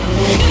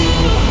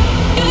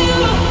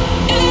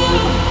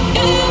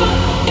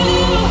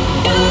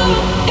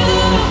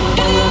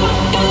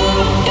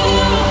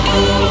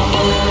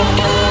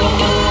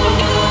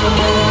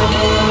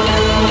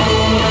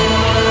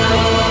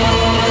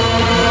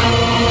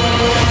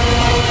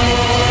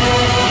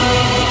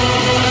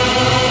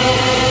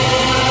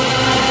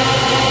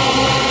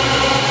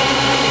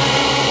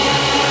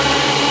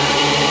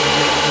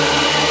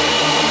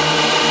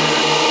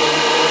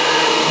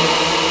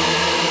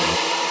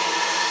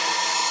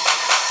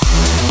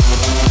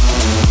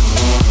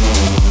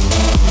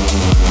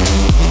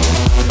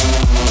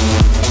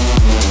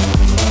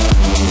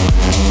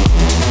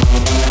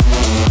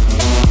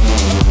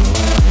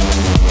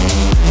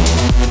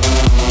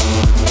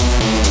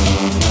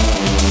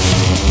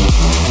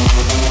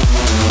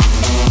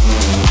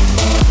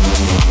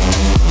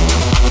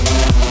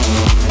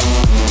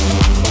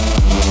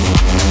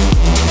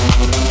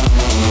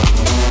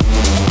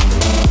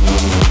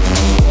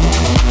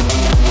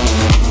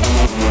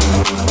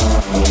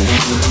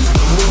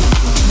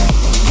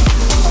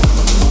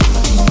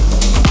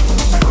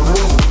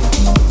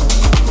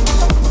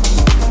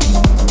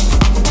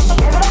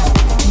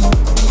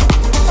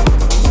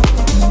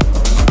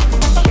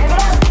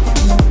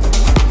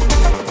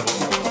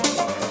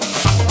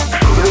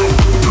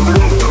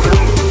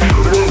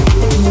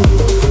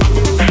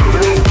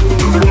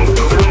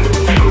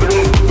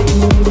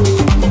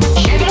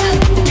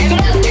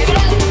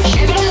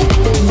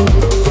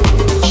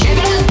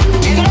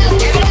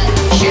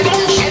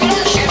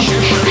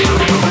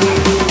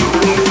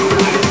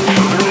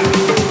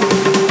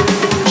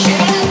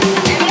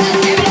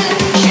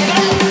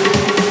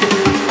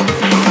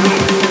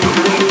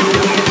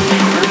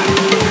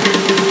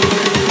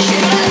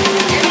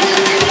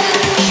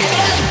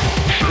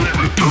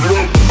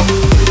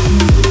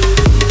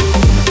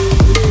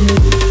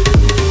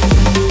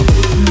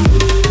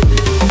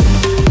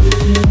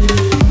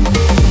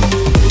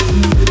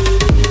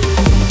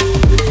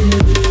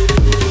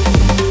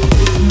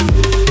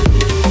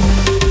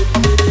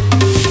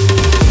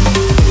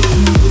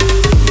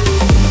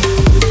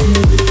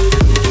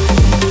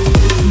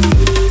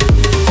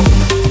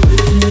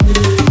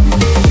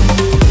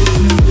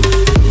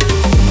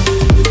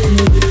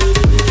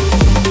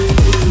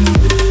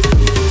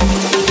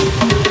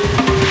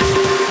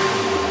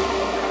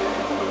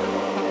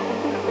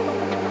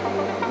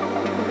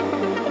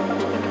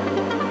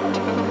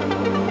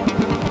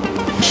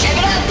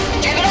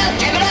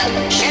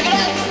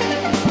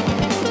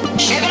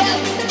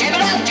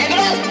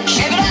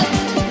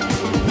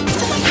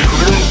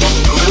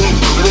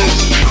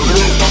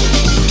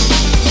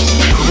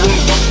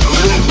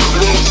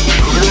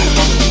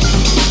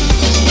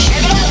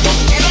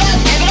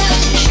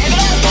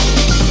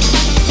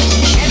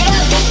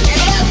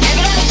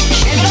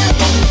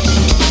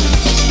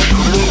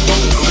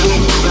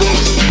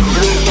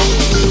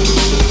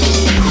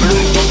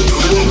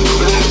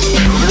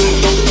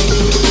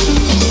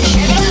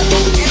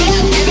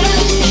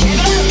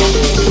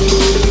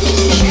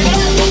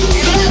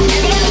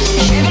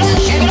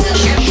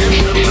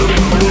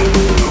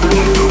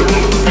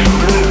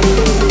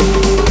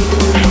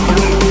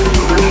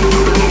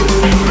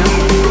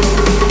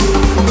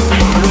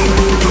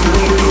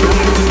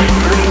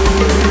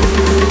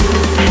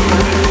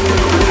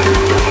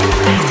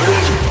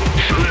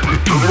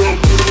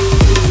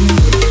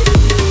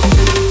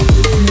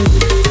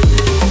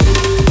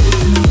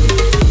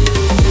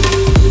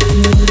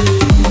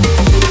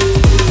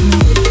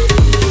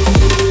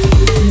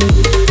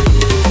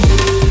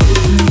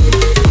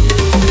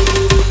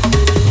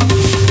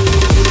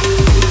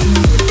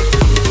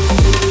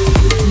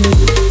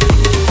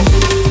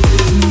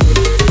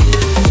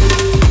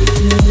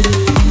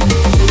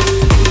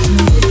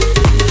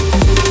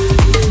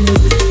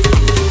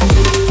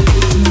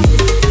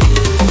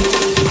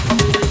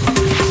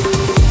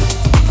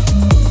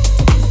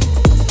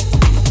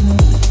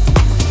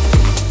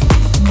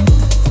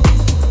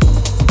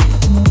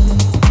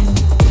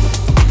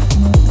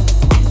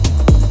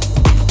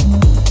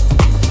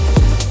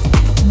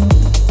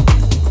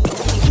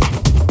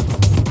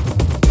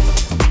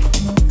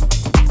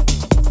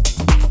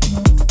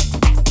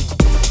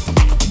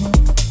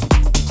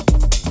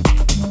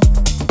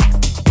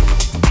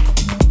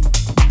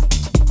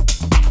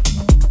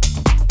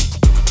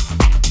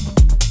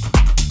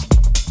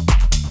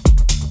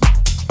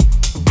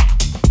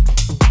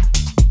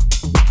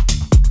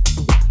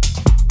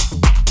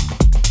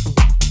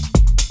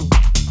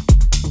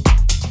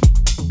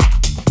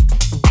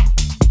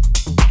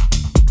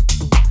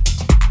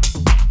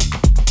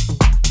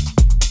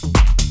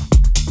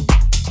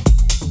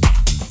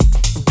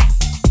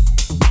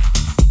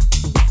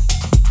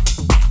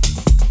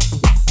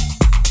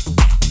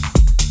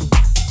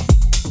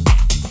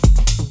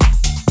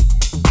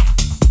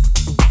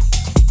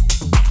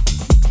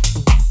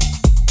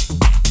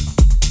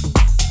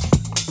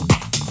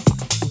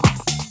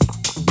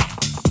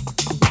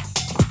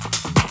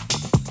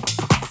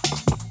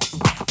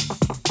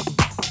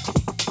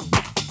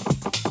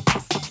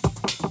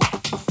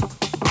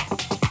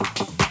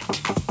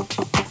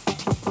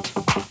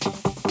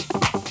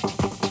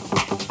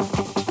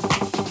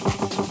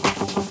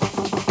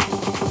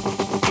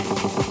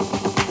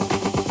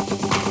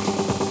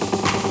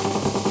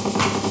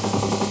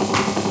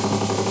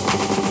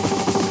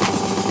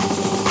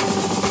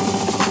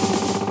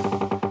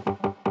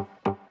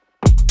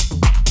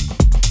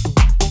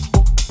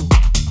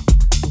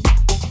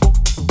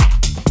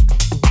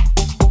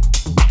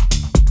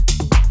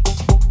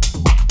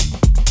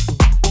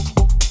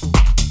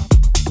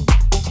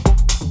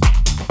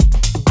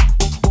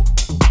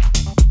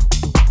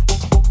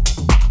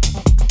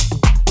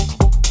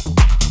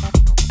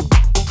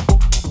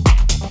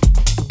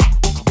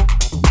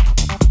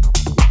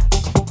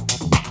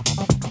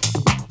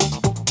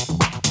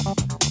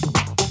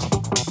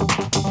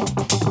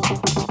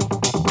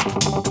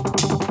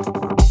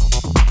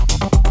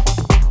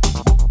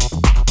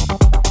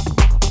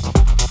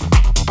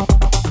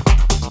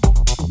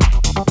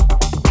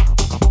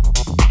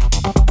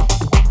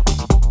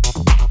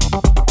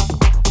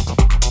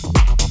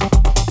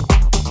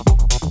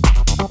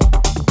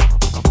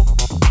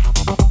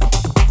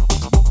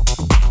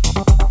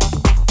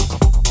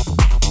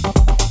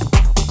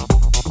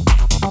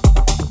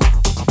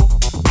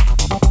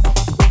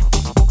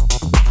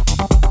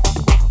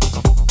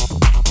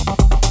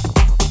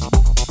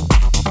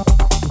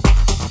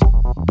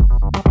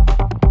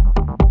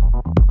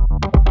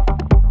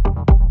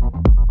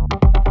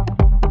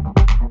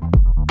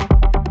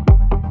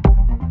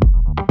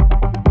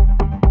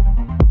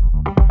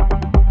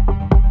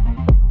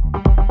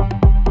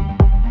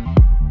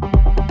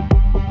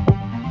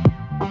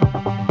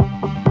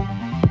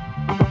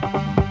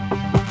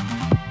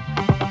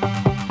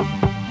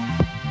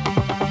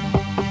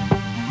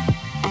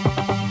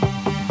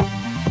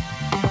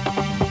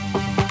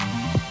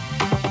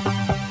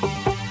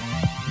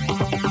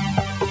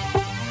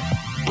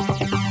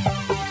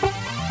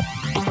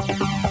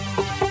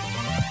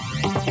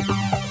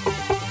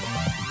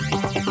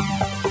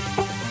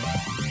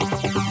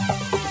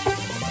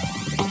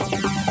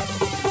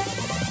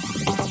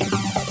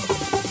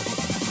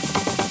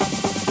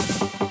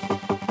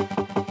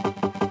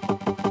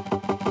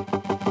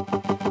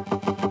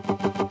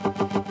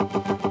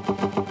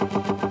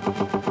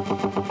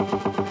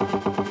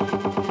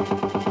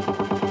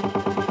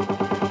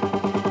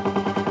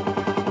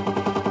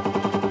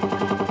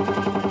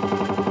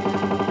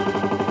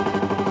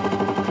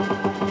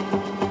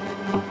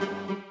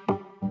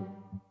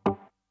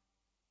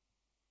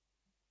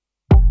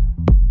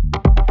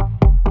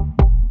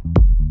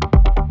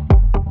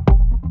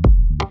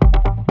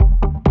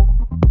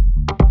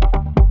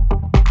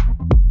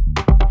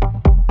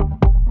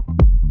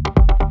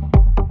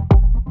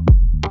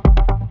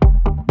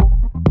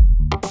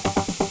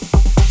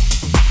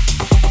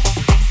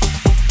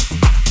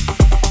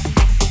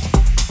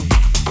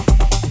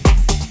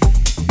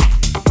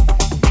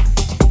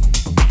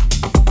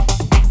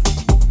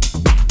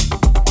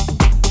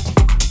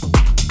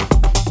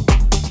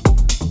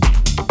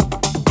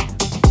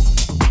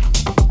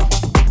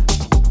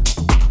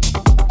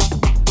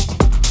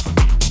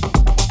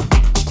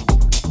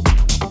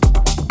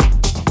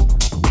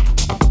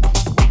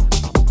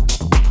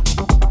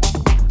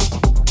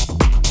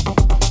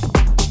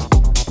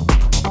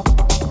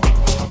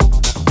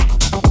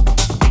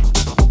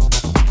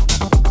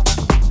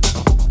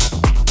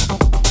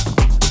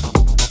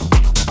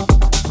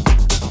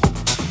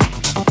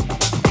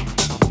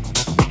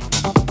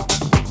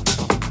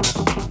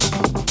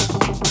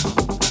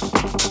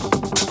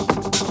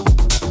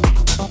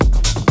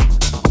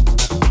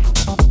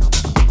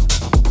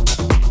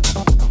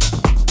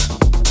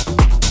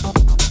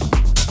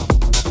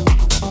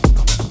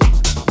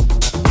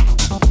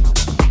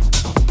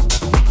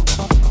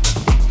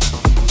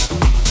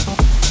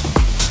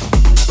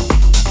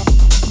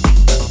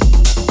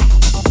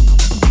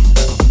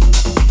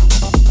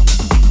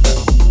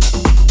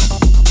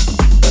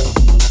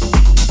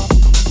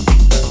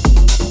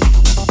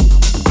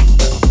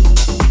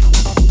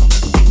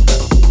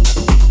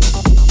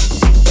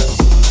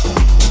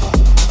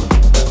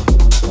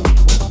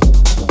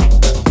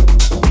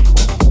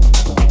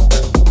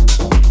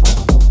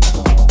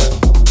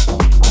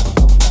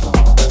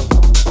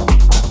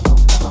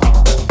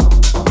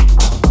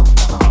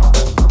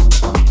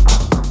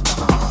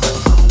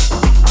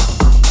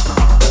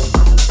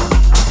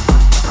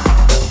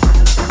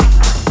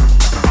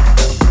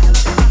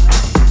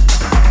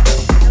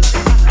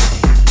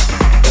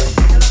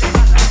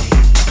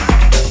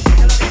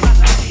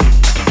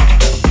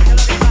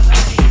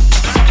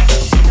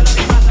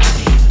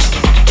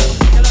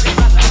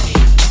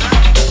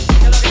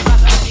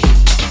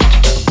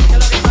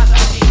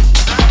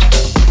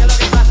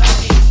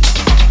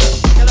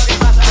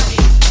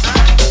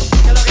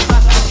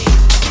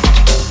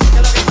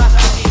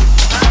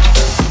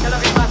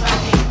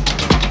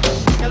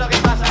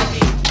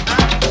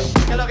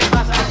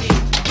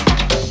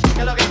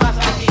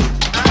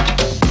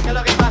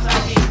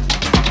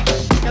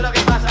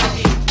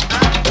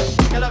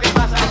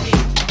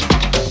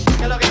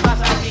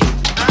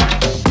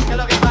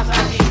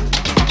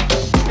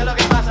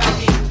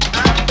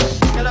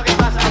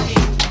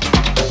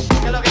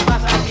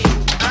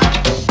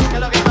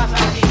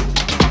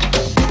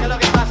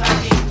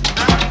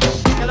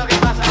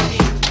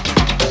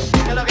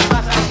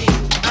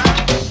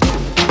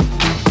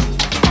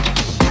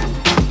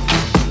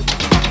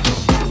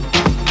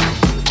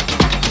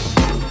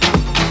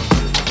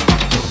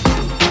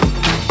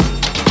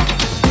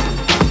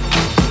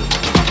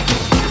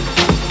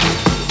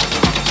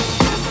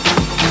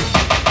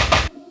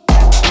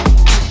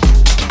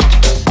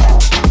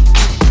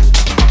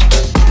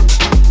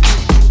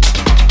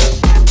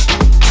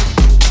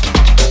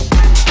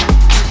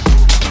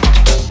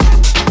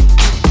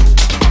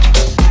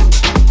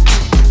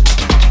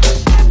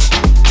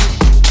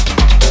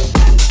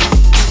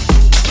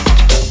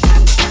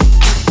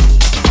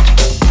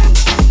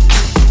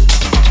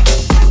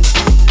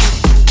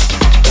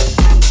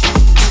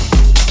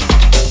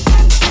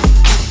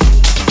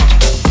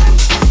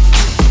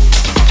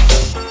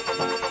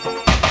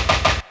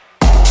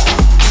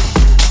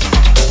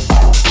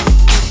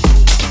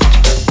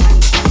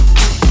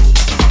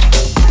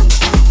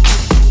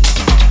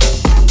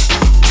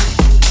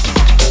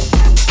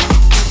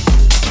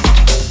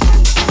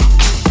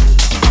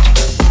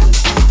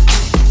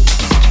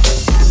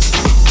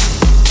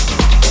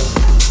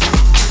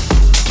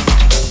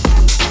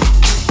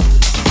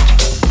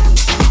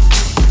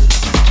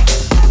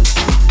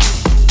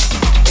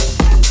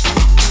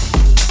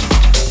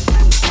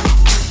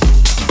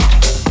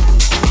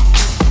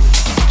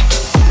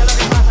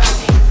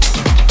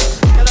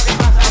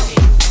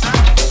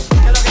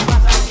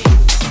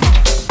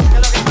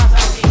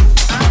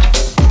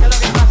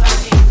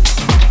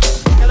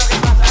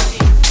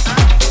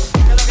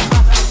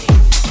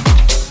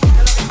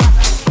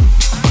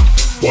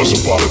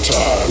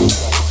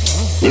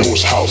 there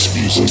was house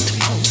music,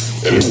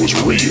 and it was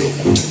real,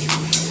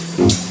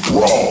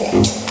 raw,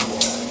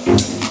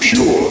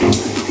 pure,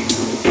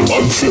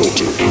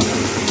 unfiltered,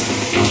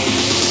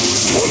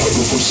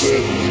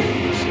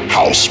 100%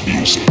 house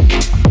music.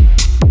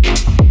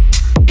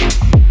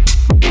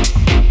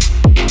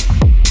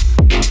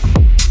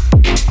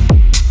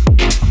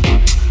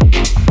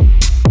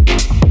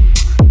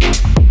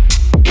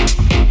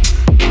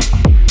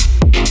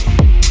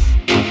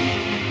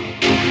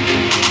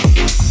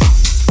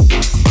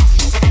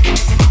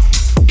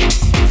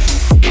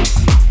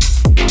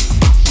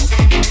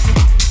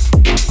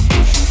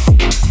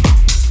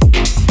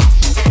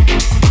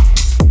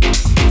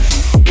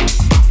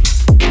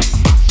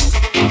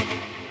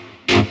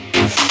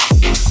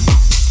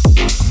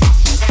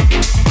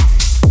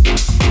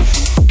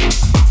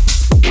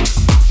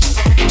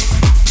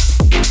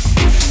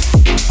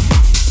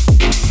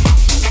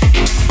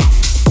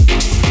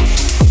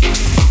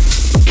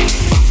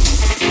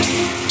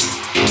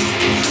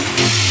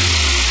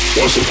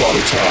 Once upon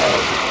a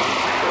time,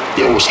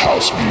 there was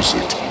house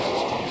music,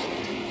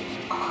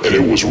 and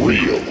it was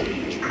real,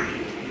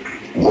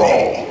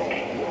 raw,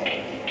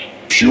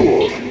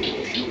 pure,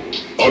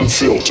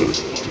 unfiltered.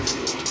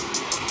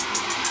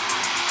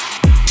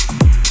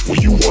 When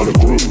you want a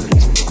groove,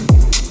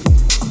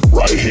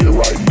 right here,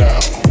 right now,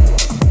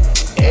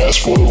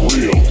 ask for the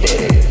real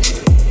thing,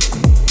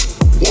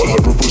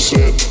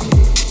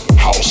 100%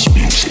 house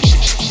music.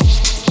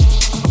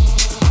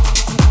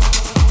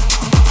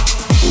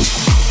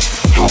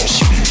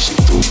 House music,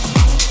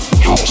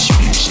 house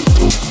music,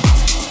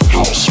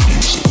 house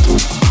music,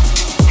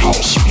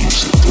 house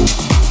music,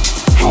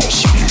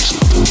 house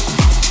music,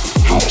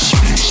 house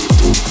music,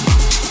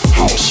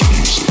 house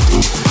music,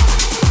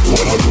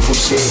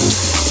 100%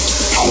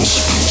 house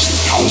music,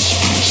 house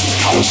music,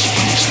 house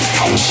music,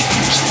 house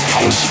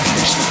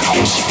music,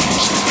 house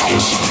music, house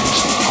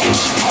music,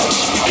 house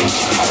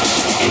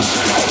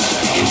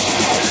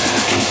music,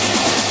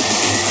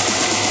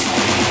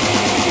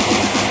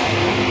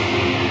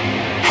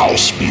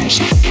 house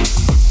music.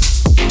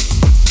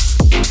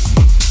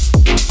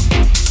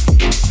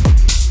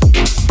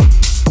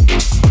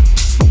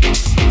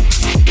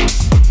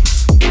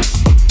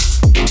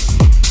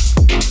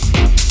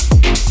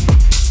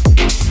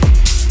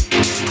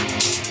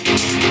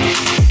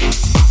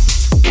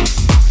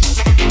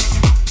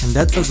 And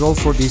that was all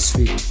for this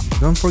week.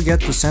 Don't forget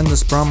to send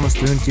us promos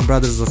to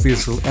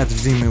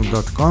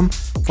unitybrothersofficial@gmail.com,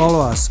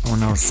 follow us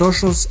on our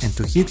socials, and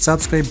to hit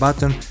subscribe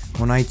button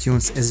on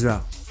iTunes as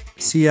well.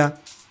 See ya!